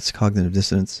that's cognitive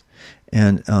dissonance.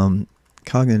 And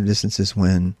cognitive dissonance is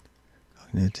when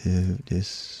cognitive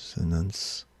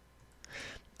dissonance.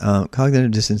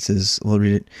 Cognitive dissonance is, we'll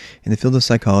read it in the field of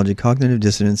psychology. Cognitive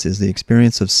dissonance is the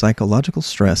experience of psychological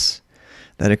stress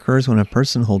that occurs when a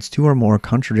person holds two or more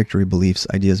contradictory beliefs,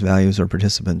 ideas, values, or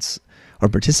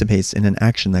participates in an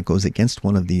action that goes against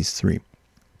one of these three.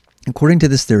 According to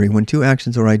this theory, when two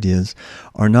actions or ideas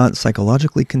are not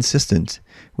psychologically consistent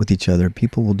with each other,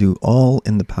 people will do all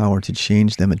in the power to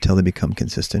change them until they become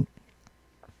consistent.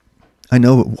 I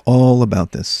know all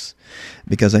about this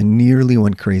because I nearly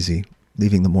went crazy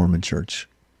leaving the Mormon church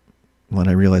when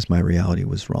I realized my reality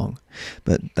was wrong.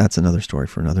 But that's another story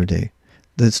for another day.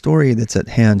 The story that's at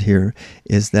hand here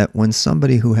is that when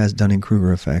somebody who has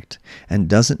dunning-kruger effect and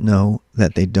doesn't know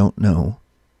that they don't know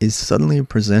is suddenly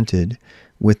presented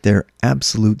with their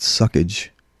absolute suckage,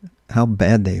 how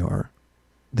bad they are,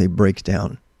 they break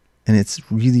down. And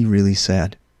it's really, really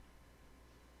sad.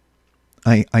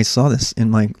 I saw this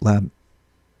in my lab.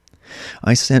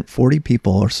 I sent 40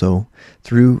 people or so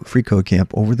through Free Code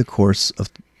Camp over the course of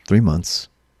 3 months.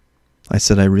 I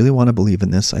said, I really want to believe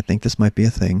in this. I think this might be a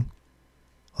thing.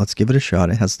 Let's give it a shot.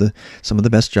 It has some of the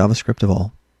best JavaScript of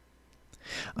all.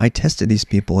 I tested these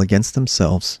people against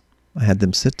themselves. I had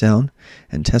them sit down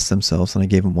and test themselves, and I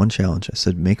gave them one challenge. I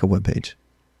said, make a web page.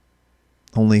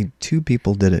 Only 2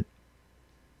 people did it.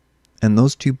 And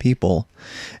those 2 people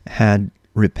had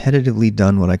repetitively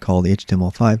done what I call the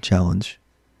HTML5 challenge.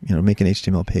 Make an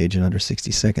HTML page in under 60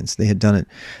 seconds. They had done it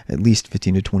at least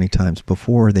 15 to 20 times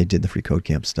before they did the Free Code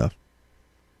Camp stuff.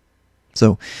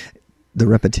 So the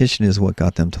repetition is what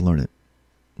got them to learn it.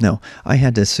 Now, I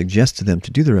had to suggest to them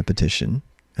to do the repetition,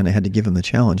 and I had to give them the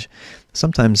challenge.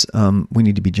 Sometimes we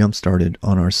need to be jump-started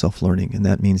on our self-learning, and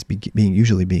that means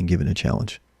usually being given a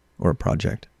challenge or a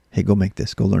project. Hey, go make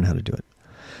this. Go learn how to do it.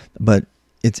 But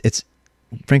it's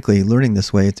frankly, learning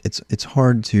this way, it's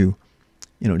hard to,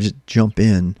 just jump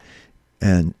in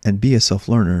and be a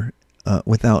self-learner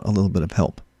without a little bit of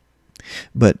help.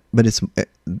 But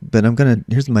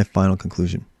here's my final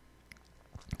conclusion.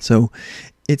 So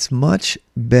it's much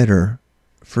better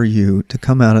for you to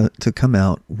come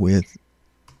out with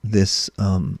this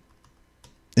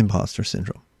imposter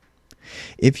syndrome.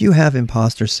 If you have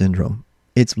imposter syndrome,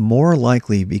 it's more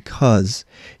likely because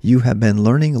you have been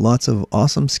learning lots of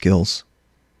awesome skills,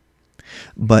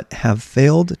 but have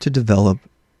failed to develop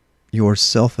your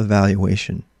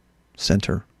self-evaluation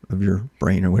center of your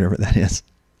brain or whatever that is.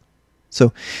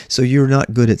 So you're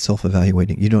not good at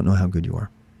self-evaluating. You don't know how good you are.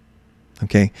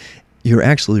 Okay? You're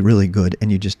actually really good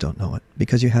and you just don't know it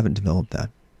because you haven't developed that.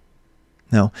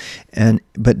 Now,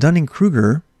 but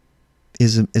dunning-kruger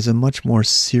is a much more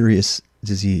serious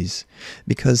disease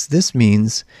because this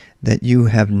means that you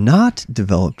have not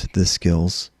developed the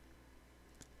skills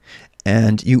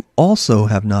and you also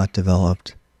have not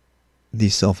developed the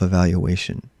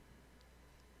self-evaluation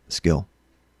skill,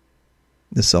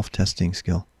 the self-testing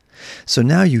skill. So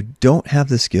now you don't have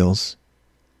the skills,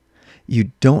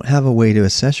 you don't have a way to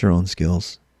assess your own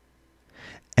skills,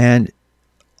 and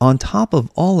on top of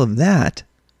all of that,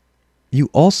 you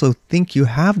also think you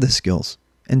have the skills.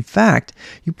 In fact,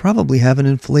 you probably have an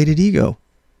inflated ego.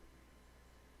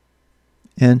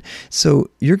 And so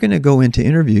you're going to go into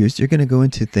interviews, you're going to go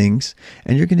into things,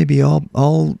 and you're going to be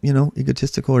all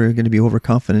egotistical, or you're going to be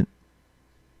overconfident.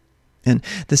 And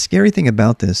the scary thing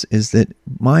about this is that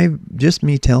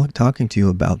me talking to you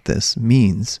about this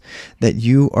means that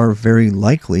you are very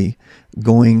likely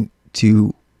going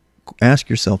to ask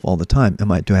yourself all the time,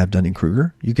 do I have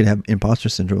Dunning-Kruger? You could have imposter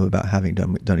syndrome about having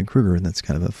Dunning-Kruger, and that's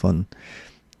kind of a fun,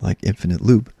 infinite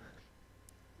loop.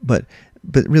 But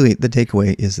really, the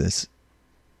takeaway is this.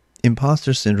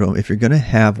 Imposter syndrome, if you're going to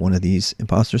have one of these,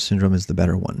 imposter syndrome is the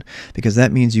better one because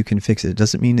that means you can fix it. It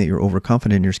doesn't mean that you're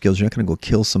overconfident in your skills. You're not going to go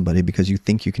kill somebody because you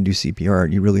think you can do CPR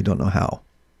and you really don't know how,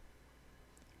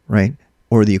 right?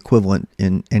 Or the equivalent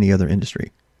in any other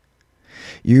industry.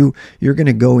 You're going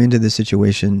to go into this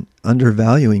situation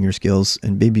undervaluing your skills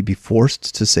and maybe be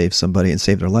forced to save somebody and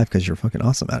save their life because you're fucking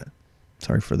awesome at it.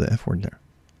 Sorry for the F word there.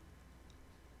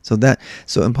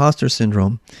 So imposter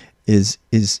syndrome is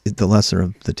the lesser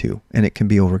of the two, and it can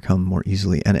be overcome more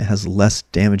easily, and it has less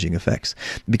damaging effects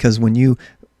because when you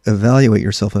evaluate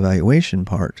your self-evaluation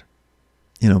part,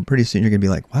 pretty soon you're going to be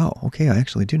like, wow, okay, I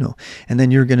actually do know. And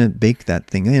then you're going to bake that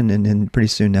thing in, and then pretty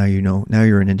soon now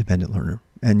you're an independent learner,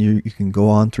 and you can go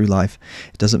on through life.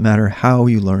 It doesn't matter how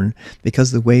you learn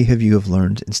because the way you have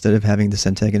learned, instead of having this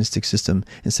antagonistic system,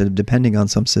 instead of depending on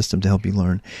some system to help you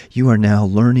learn, you are now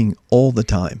learning all the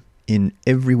time. In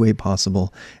every way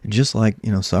possible, just like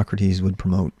Socrates would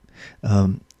promote,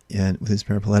 and with his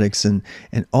parapletics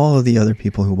and all of the other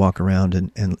people who walk around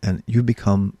and you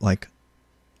become like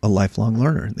a lifelong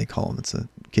learner. They call them. It's a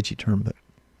kitschy term, but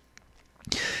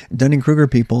Dunning-Kruger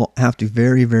people have to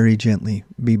very, very gently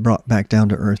be brought back down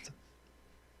to earth.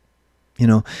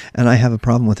 And I have a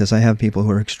problem with this. I have people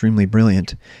who are extremely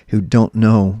brilliant who don't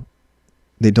know.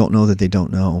 They don't know that they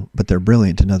don't know, but they're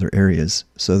brilliant in other areas.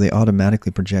 So they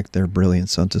automatically project their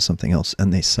brilliance onto something else,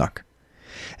 and they suck.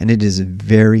 And it is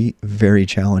very, very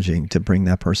challenging to bring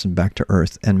that person back to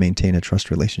earth and maintain a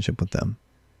trust relationship with them.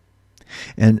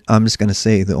 And I'm just going to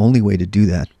say the only way to do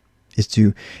that is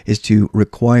to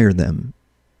require them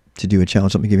to do a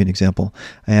challenge. Let me give you an example.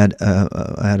 I had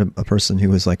a person who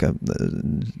was like a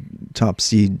top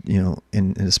seed,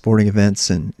 in sporting events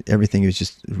and everything. He was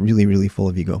just really, really full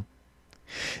of ego.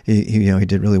 He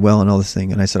did really well and all this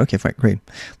thing. And I said, okay, fine, great.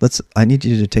 I need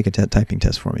you to take a typing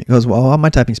test for me. He goes, well, my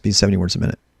typing speed is 70 words a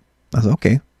minute. I said,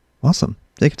 okay, awesome.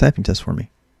 Take a typing test for me.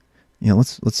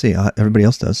 Let's see. Everybody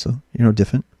else does, so you're no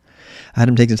different. I had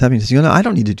him take the typing test. No, I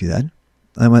don't need to do that.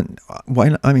 I went, why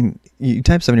not? I mean, you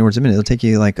type 70 words a minute. It'll take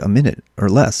you like a minute or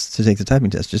less to take the typing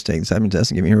test. Just take the typing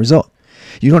test and give me a result.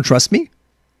 You don't trust me?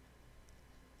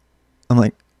 I'm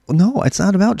like, well, no, it's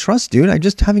not about trust, dude. I'm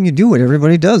just having you do what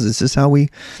everybody does. This is how we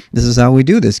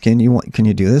do this. Can you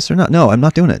do this or not? No, I'm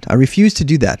not doing it. I refuse to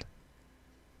do that.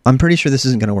 I'm pretty sure this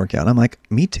isn't going to work out. I'm like,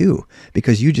 me too,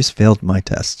 because you just failed my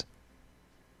test.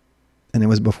 And it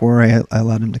was before I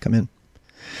allowed him to come in.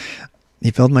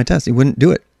 He failed my test. He wouldn't do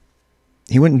it.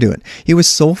 He wouldn't do it. He was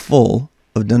so full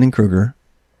of dunning-kruger.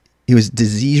 He was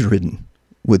disease-ridden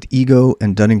with ego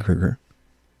and dunning-kruger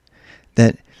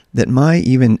that my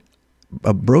even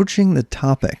broaching the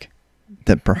topic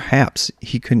that perhaps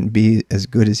he couldn't be as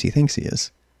good as he thinks he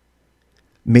is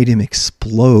made him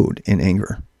explode in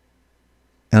anger.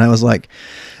 And I was like,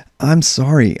 I'm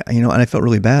sorry, and I felt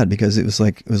really bad because it was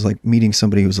like meeting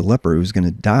somebody who was a leper who was going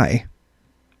to die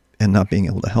and not being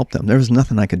able to help them. There was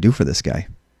nothing I could do for this guy.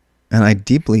 And I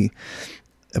deeply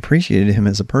appreciated him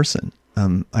as a person.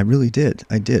 I really did.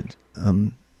 I did.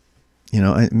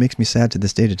 It makes me sad to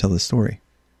this day to tell this story.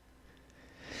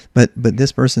 But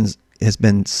this person has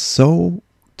been so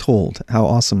told how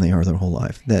awesome they are their whole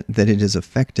life that it has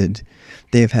affected.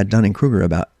 They have had dunning-kruger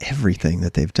about everything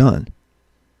that they've done.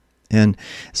 And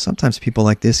sometimes people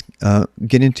like this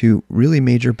get into really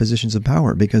major positions of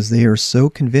power because they are so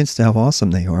convinced how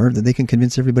awesome they are that they can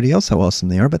convince everybody else how awesome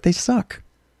they are, but they suck.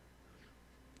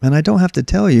 And I don't have to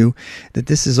tell you that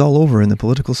this is all over in the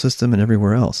political system and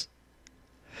everywhere else.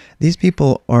 These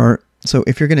people are, so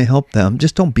if you're going to help them,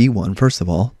 just don't be one, first of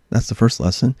all. That's the first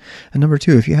lesson. And number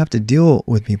two, if you have to deal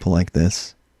with people like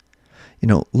this,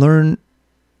 learn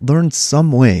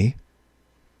some way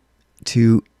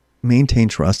to maintain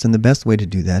trust. And the best way to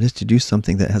do that is to do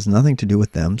something that has nothing to do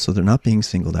with them so they're not being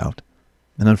singled out.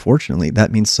 And unfortunately,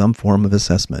 that means some form of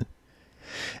assessment.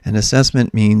 And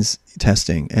assessment means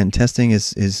testing, and testing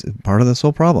is part of this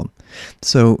whole problem.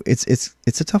 So it's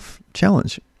a tough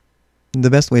challenge. The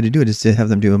best way to do it is to have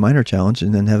them do a minor challenge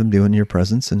and then have them do it in your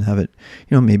presence and have it,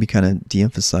 maybe kind of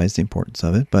de-emphasize the importance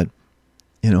of it, but,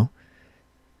 and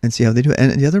see how they do it.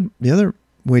 And the other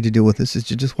way to deal with this is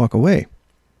to just walk away.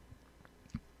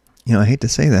 I hate to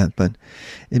say that, but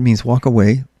it means walk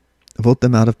away, vote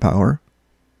them out of power,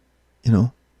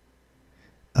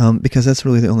 because that's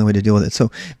really the only way to deal with it.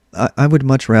 So I would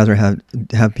much rather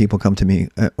have people come to me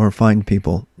or find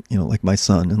people, like my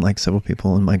son and like several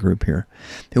people in my group here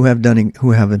who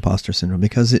have imposter syndrome,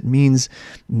 because it means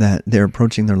that they're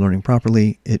approaching their learning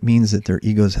properly. It means that their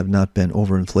egos have not been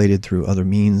overinflated through other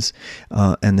means,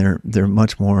 and they're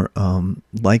much more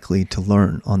likely to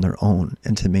learn on their own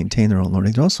and to maintain their own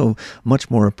learning. They're also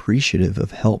much more appreciative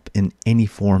of help in any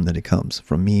form that it comes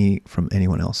from me, from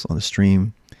anyone else on the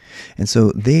stream. And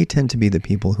so they tend to be the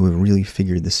people who have really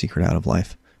figured the secret out of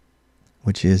life,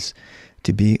 which is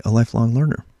to be a lifelong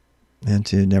learner and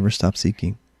to never stop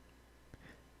seeking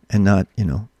and not,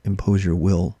 impose your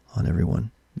will on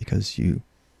everyone, because you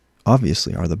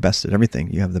obviously are the best at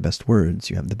everything. You have the best words,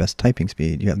 you have the best typing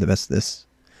speed, you have the best this.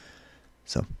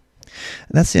 So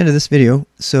that's the end of this video.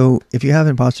 So if you have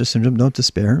imposter syndrome, don't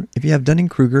despair. If you have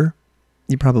dunning-kruger,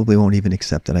 you probably won't even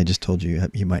accept that I just told you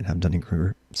you might have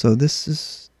dunning-kruger. So this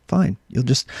is fine. You'll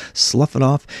just slough it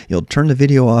off. You'll turn the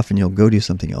video off and you'll go do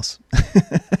something else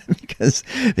because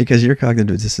your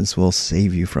cognitive dissonance will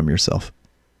save you from yourself.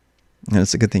 And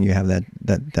it's a good thing you have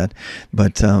that.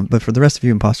 But for the rest of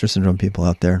you imposter syndrome people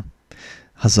out there,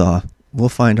 huzzah. We'll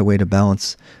find a way to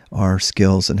balance our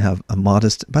skills and have a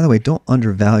modest, by the way, don't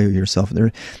undervalue yourself.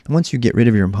 Once you get rid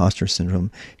of your imposter syndrome,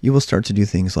 you will start to do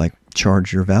things like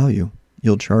charge your value.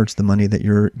 You'll charge the money that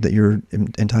you're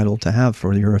entitled to have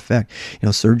for your effect.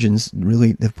 Surgeons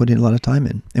really have put in a lot of time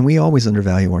in, and we always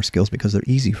undervalue our skills because they're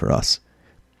easy for us.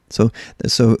 So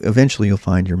eventually you'll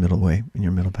find your middle way and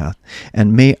your middle path,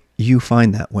 and may you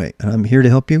find that way. And I'm here to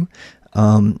help you.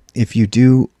 If you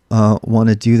do want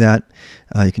to do that,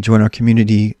 you can join our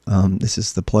community. This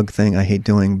is the plug thing I hate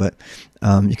doing, but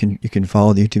you can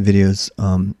follow the YouTube videos.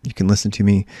 You can listen to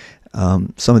me.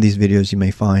 Some of these videos you may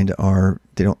find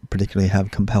they don't particularly have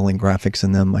compelling graphics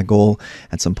in them. My goal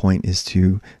at some point is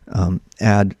to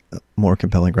add more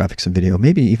compelling graphics in video.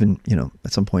 Maybe even,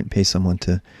 at some point pay someone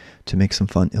to make some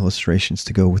fun illustrations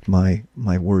to go with my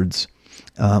words.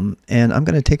 And I'm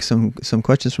going to take some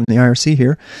questions from the IRC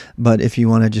here, but if you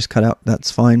want to just cut out,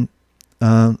 that's fine.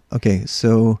 Okay,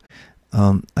 so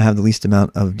I have the least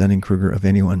amount of dunning-kruger of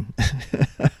anyone.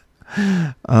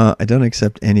 I don't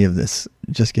accept any of this.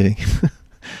 Just kidding.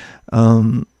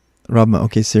 Robma,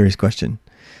 okay, serious question.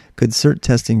 Could cert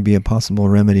testing be a possible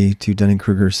remedy to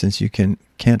dunning-kruger since you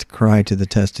can't cry to the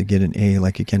test to get an A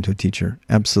like you can to a teacher?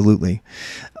 Absolutely.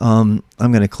 I'm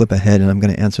going to clip ahead and I'm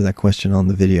going to answer that question on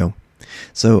the video.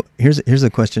 So here's a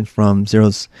question from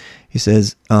Zeros. He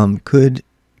says, could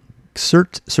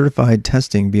certified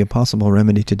testing be a possible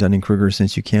remedy to dunning-kruger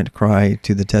since you can't cry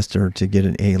to the tester to get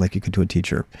an A like you could to a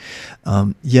teacher?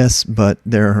 Yes, but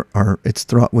it's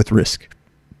fraught with risk.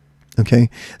 Okay,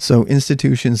 so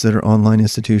institutions that are online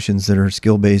institutions that are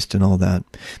skill-based and all that,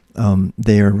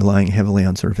 they are relying heavily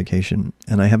on certification.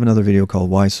 And I have another video called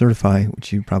Why Certify,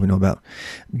 which you probably know about,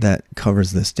 that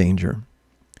covers this danger.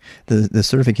 The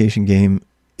certification game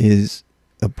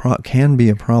can be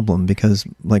a problem because,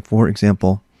 like, for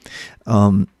example,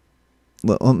 let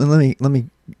me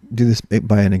do this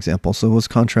by an example. So let's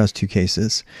contrast two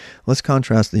cases. Let's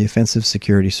contrast the offensive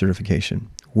security certification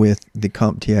with the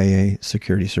CompTIA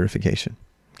security certification.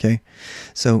 Okay,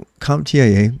 so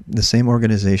CompTIA, the same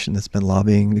organization that's been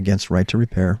lobbying against right to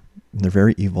repair, and they're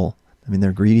very evil. I mean,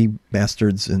 they're greedy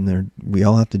bastards, and we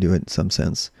all have to do it in some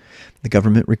sense. The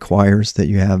government requires that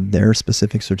you have their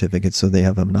specific certificates, so they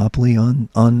have a monopoly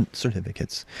on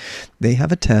certificates. They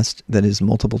have a test that is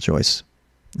multiple choice.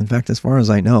 In fact, as far as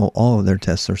I know, all of their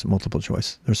tests are multiple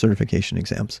choice. They're certification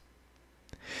exams.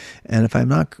 And if I'm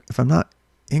not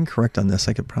incorrect on this,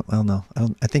 I could probably, well, no,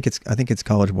 I think it's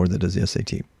College Board that does the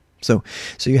SAT. So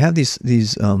you have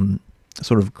these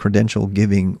sort of credential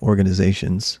giving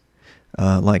organizations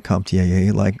like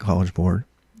CompTIA, like College Board,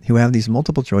 who have these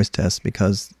multiple choice tests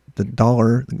because the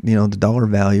dollar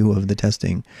value of the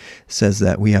testing says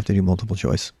that we have to do multiple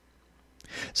choice.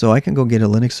 So I can go get a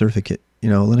Linux certificate.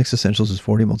 Linux Essentials is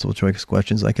 40 multiple choice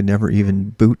questions. I could never even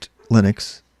boot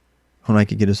Linux when I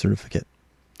could get a certificate.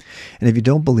 And if you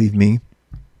don't believe me,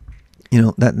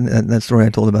 that story I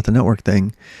told about the network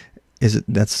thing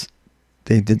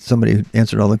somebody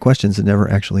answered all the questions and never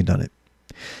actually done it.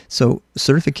 So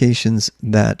certifications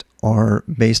that are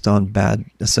based on bad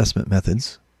assessment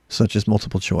methods, such as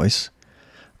multiple choice,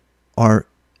 are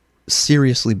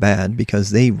seriously bad because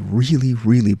they really,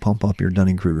 really pump up your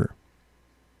Dunning-Kruger.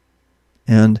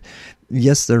 And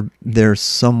yes, they're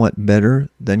somewhat better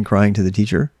than crying to the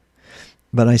teacher,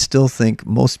 but I still think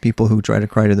most people who try to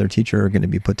cry to their teacher are going to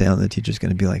be put down. The teacher's going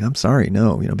to be like, I'm sorry,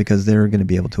 no, because they're going to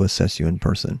be able to assess you in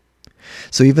person.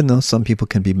 So even though some people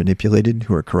can be manipulated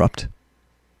who are corrupt,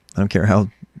 I don't care how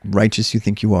righteous you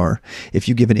think you are, if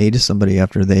you give an A to somebody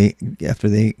after they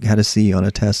had a C on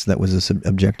a test that was an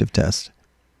objective test,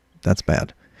 that's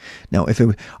bad. Now,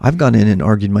 I've gone in and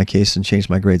argued my case and changed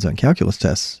my grades on calculus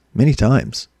tests many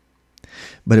times,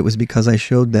 but it was because I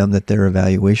showed them that their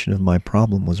evaluation of my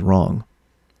problem was wrong.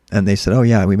 And they said, oh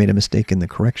yeah, we made a mistake in the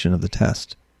correction of the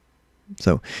test.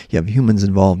 So you have humans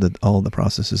involved in all the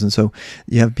processes. And so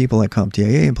you have people like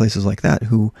CompTIA and places like that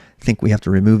who think we have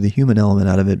to remove the human element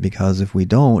out of it because if we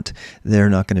don't, they're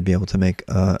not going to be able to make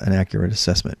an accurate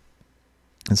assessment.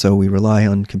 And so we rely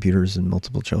on computers and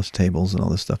multiple choice tables and all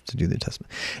this stuff to do the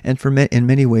assessment. And in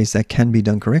many ways that can be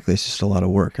done correctly. It's just a lot of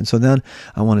work. And so then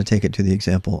I want to take it to the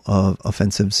example of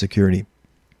offensive security.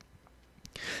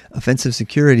 Offensive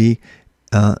security,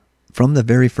 from the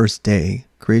very first day,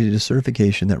 created a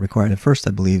certification that required, at first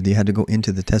I believe, they had to go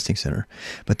into the testing center.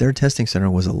 But their testing center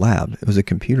was a lab. It was a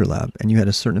computer lab. And you had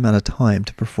a certain amount of time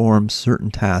to perform certain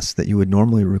tasks that you would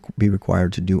normally be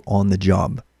required to do on the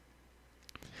job.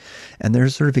 And their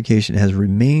certification has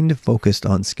remained focused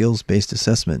on skills-based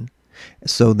assessment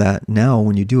so that now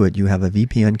when you do it, you have a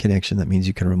VPN connection. That means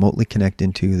you can remotely connect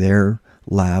into their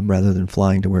lab rather than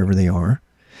flying to wherever they are.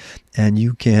 And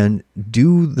you can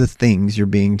do the things you're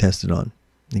being tested on.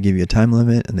 They give you a time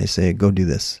limit and they say, go do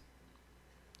this.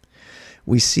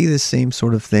 We see the same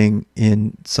sort of thing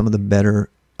in some of the better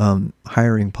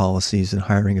hiring policies and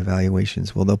hiring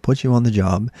evaluations. Well, they'll put you on the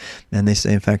job and they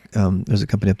say, in fact, there's a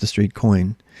company up the street,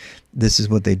 Coin. This is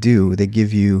what they do. They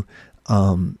give you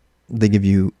a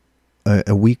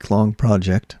week-long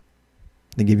project.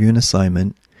 They give you an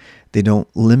assignment. They don't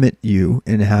limit you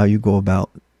in how you go about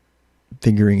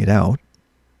figuring it out.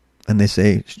 And they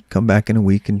say, come back in a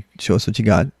week and show us what you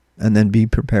got. And then be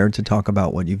prepared to talk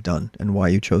about what you've done and why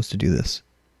you chose to do this.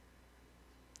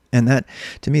 And that,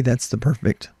 to me, that's the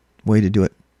perfect way to do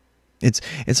it.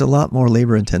 It's a lot more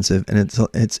labor intensive, and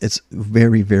it's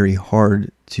very, very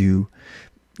hard to,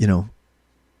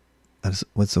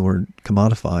 what's the word,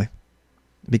 commodify,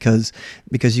 because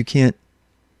you can't,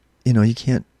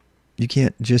 you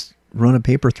can't just run a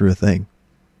paper through a thing.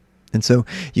 And so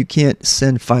you can't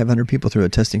send 500 people through a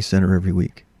testing center every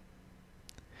week.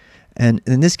 And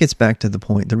this gets back to the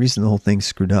point. The reason the whole thing's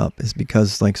screwed up is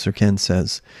because, like Sir Ken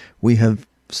says, we have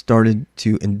started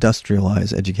to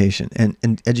industrialize education.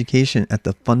 And education at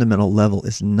the fundamental level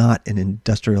is not an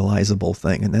industrializable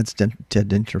thing. And that's Ted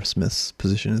Dintersmith's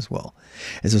position as well.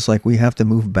 It's just like we have to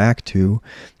move back to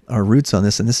our roots on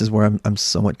this. And this is where I'm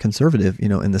somewhat conservative,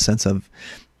 in the sense of,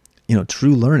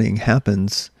 true learning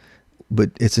happens,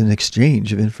 but it's an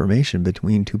exchange of information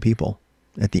between two people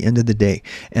at the end of the day.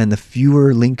 And the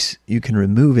fewer links you can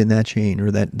remove in that chain or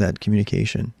that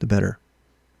communication, the better.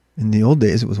 In the old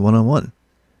days, it was one-on-one.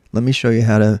 Let me show you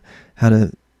how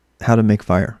to make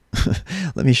fire.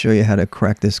 Let me show you how to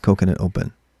crack this coconut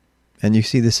open. And you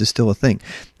see, this is still a thing.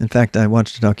 In fact, I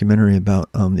watched a documentary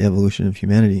about the evolution of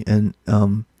humanity, and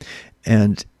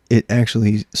it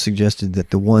actually suggested that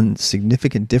the one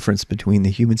significant difference between the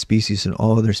human species and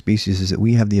all other species is that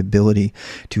we have the ability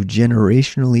to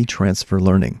generationally transfer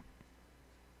learning.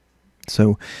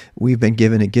 So we've been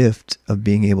given a gift of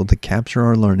being able to capture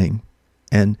our learning,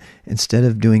 and instead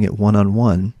of doing it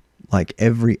one-on-one like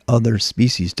every other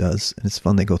species does, and it's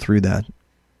fun, they go through that.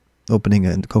 Opening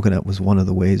a coconut was one of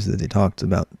the ways that they talked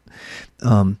about,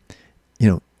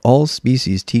 all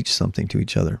species teach something to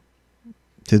each other,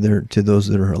 to those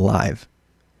that are alive.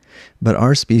 But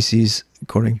our species,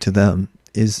 according to them,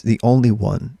 is the only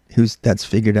one that's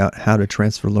figured out how to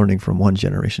transfer learning from one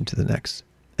generation to the next.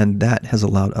 And that has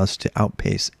allowed us to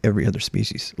outpace every other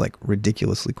species, like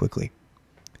ridiculously quickly.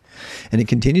 And it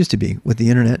continues to be with the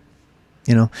internet.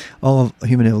 All of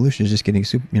human evolution is just getting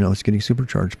it's getting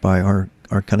supercharged by our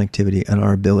connectivity and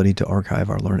our ability to archive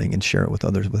our learning and share it with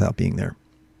others without being there.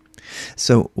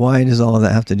 So why does all of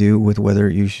that have to do with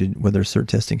whether cert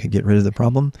testing could get rid of the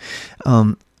problem?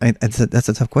 That's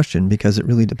a tough question, because it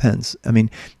really depends. I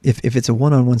mean, if it's a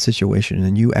one-on-one situation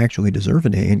and you actually deserve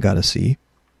an A and got a C,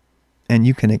 and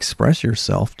you can express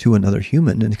yourself to another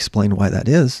human and explain why that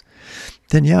is,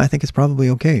 then yeah, I think it's probably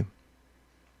okay.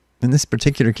 In this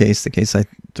particular case, the case I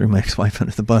threw my ex-wife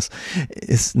under the bus,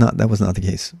 that was not the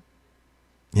case.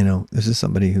 This is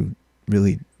somebody who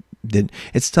really did.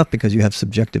 It's tough because you have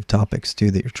subjective topics too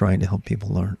that you're trying to help people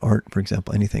learn. Art, for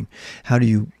example, anything. How do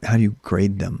you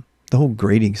grade them? The whole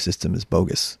grading system is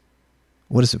bogus.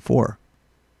 What is it for?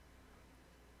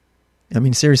 I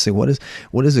mean, seriously, what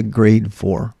is a grade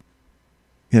for?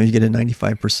 You get a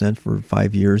 95% for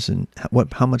 5 years, and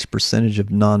how much percentage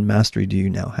of non-mastery do you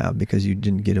now have because you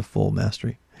didn't get a full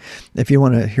mastery? If you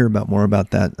want to hear more about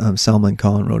that, Salman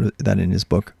Khan wrote that in his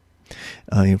book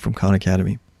from Khan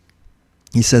Academy.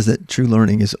 He says that true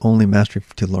learning is only mastery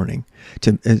to learning,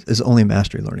 is only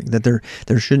mastery learning. That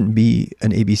there shouldn't be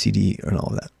an ABCD and all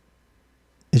of that.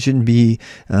 It shouldn't be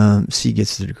C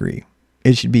gets the degree.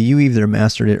 It should be you either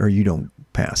mastered it or you don't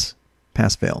pass,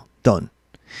 fail, done.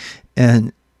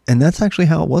 And that's actually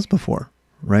how it was before,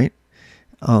 right?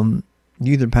 You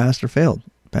either passed or failed.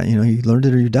 You learned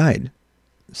it or you died.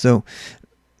 So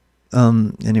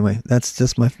anyway, that's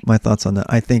just my thoughts on that.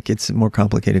 I think it's a more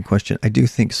complicated question. I do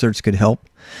think certs could help,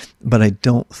 but I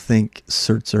don't think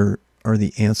certs are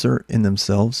the answer in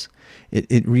themselves.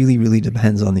 It really, really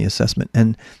depends on the assessment.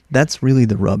 And that's really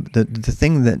the rub. The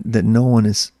thing that no one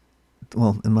is,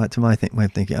 well, to my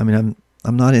thinking, I mean,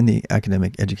 I'm not in the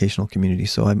academic educational community,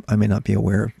 so I may not be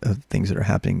aware of things that are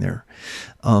happening there.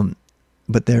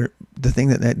 But the thing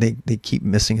that they keep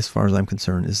missing, as far as I'm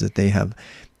concerned, is that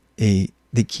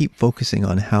they keep focusing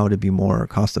on how to be more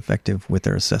cost effective with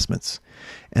their assessments.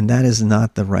 And that is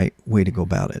not the right way to go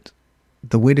about it.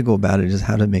 The way to go about it is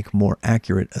how to make more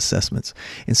accurate assessments.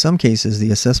 In some cases, the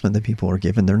assessment that people are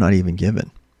given, they're not even given.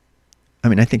 I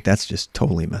mean, I think that's just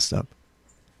totally messed up.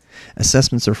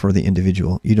 Assessments are for the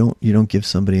individual. You don't give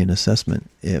somebody an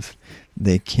assessment if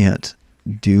they can't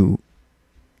do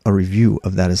a review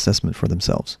of that assessment for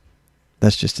themselves.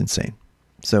 That's just insane.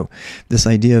 So this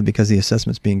idea, because the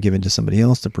assessment's being given to somebody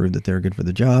else to prove that they're good for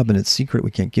the job and it's secret, we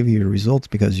can't give you your results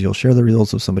because you'll share the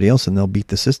results with somebody else and they'll beat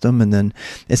the system. And then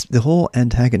it's the whole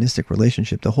antagonistic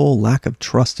relationship, the whole lack of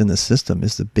trust in the system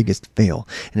is the biggest fail.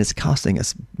 And it's costing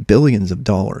us billions of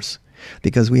dollars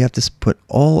because we have to put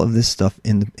all of this stuff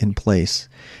in place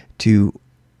to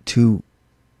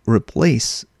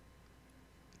replace,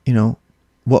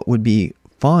 what would be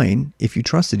fine if you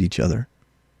trusted each other.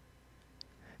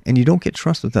 And you don't get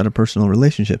trust without a personal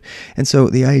relationship. And so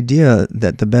the idea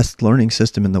that the best learning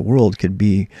system in the world could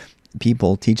be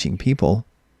people teaching people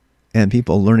and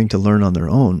people learning to learn on their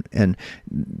own and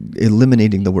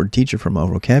eliminating the word teacher from our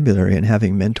vocabulary and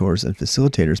having mentors and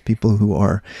facilitators, people who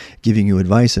are giving you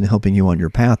advice and helping you on your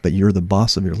path, but you're the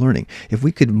boss of your learning. If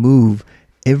we could move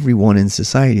everyone in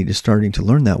society to starting to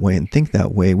learn that way and think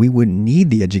that way, we wouldn't need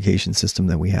the education system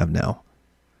that we have now.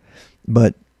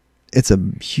 But it's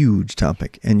a huge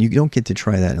topic, and you don't get to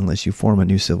try that unless you form a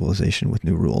new civilization with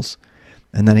new rules.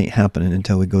 And that ain't happening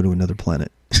until we go to another planet.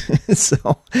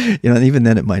 So, even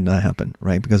then it might not happen,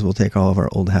 right? Because we'll take all of our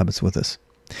old habits with us.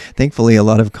 Thankfully, a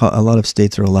lot of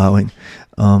states are allowing,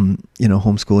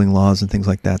 homeschooling laws and things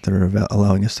like that are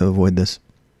allowing us to avoid this.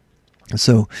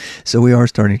 So we are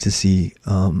starting to see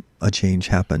a change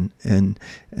happen, and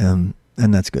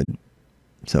that's good.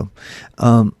 So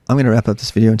I'm going to wrap up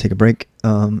this video and take a break.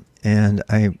 And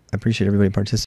I appreciate everybody participating.